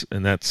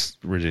that's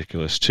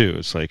ridiculous too.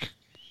 It's like,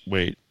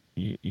 wait,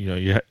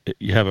 you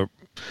have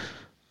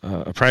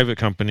a private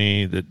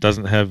company that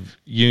doesn't have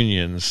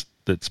unions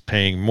that's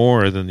paying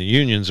more than the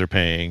unions are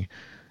paying,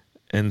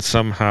 and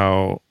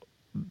somehow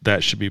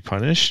that should be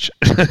punished.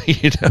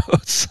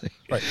 It's like,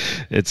 right.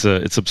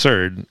 It's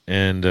absurd.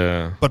 And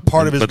but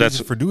part of his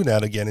reason for doing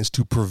that again is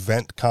to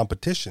prevent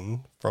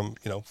competition from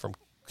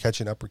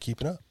catching up or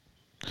keeping up.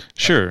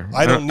 Sure,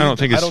 I don't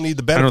need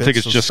the benefits. I don't think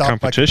it's just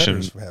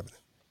competition, from having it.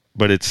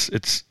 But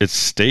it's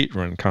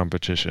state-run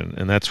competition,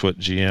 and that's what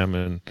GM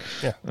and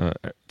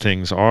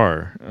things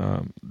are.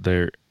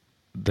 They're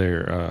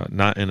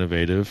not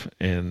innovative,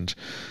 and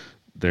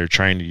they're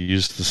trying to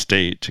use the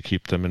state to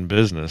keep them in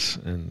business.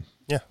 And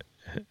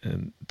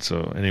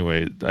so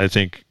anyway, I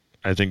think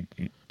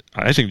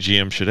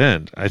GM should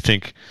end. I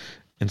think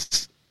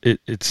it's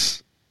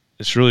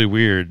really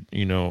weird.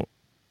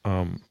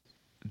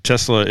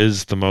 Tesla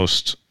is the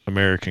most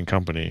American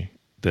company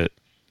that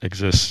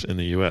exists in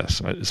the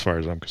U.S. as far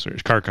as I'm concerned.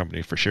 It's a car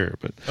company for sure,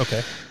 but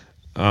okay,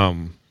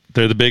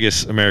 they're the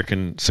biggest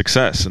American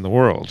success in the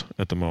world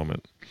at the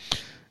moment.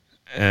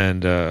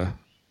 And the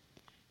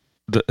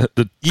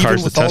even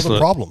cars with that all Tesla, the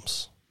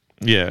problems.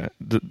 Yeah,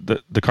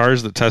 the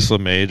cars that Tesla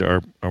made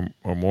are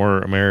more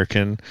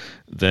American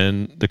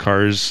than the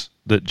cars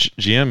that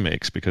GM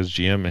makes, because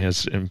GM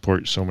has to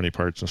import so many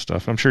parts and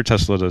stuff. I'm sure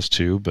Tesla does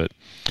too, but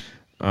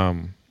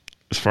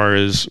as far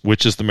as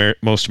which is the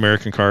most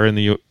American car in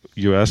the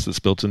U.S. that's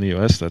built in the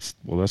U.S., that's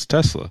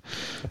Tesla.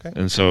 Okay.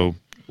 And so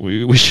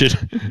we should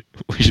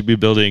be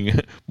building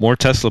more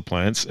Tesla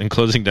plants and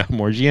closing down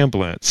more GM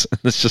plants.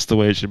 That's just the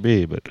way it should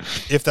be. But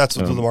if that's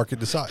what the market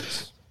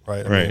decides,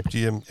 right? I right.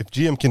 mean, if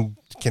GM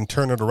can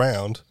turn it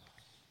around.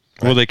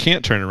 Right? Well, they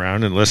can't turn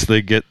around unless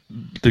they get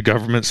the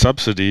government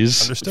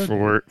subsidies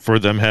for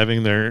them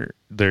having their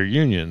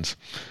unions.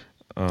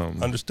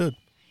 Understood.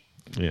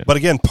 Yeah. But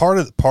again, part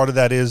of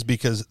that is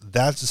because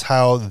that's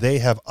how they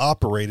have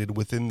operated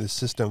within the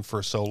system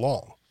for so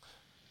long,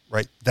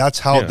 right? That's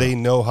how they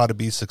know how to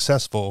be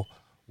successful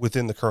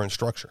within the current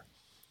structure.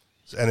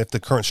 And if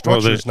the current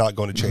structure is not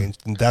going to change,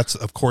 then that's,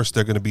 of course,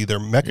 they're going to be their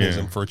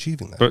mechanism for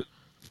achieving that. But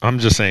I'm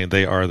just saying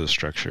they are the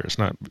structure. It's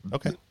not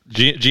okay.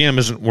 GM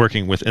isn't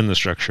working within the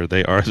structure.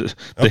 They are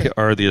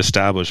the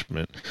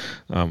establishment.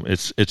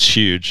 It's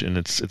huge, and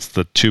it's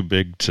the too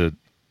big to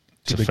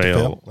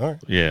fail. All right.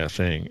 Yeah,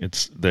 thing.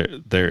 It's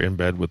they're in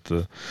bed with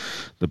the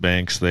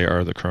banks. They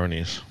are the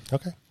cronies.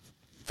 Okay,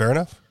 fair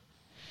enough.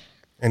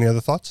 Any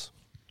other thoughts?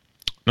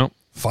 No.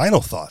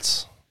 Final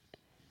thoughts?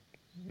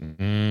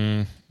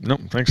 No,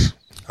 thanks.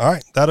 All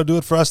right, that'll do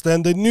it for us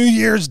then. The New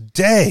Year's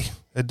Day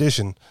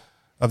edition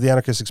of the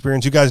Anarchist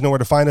Experience. You guys know where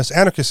to find us.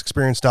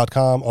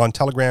 Anarchistexperience.com, on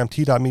Telegram,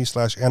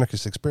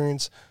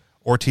 t.me/anarchistexperience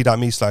or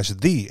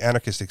t.me/the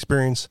Anarchist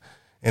Experience.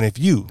 And if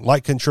you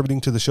like contributing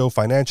to the show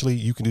financially,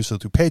 you can do so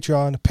through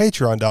Patreon,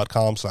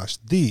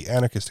 patreon.com/the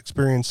Anarchist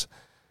Experience.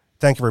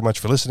 Thank you very much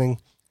for listening, and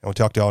we'll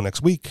talk to y'all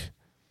next week.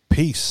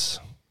 Peace.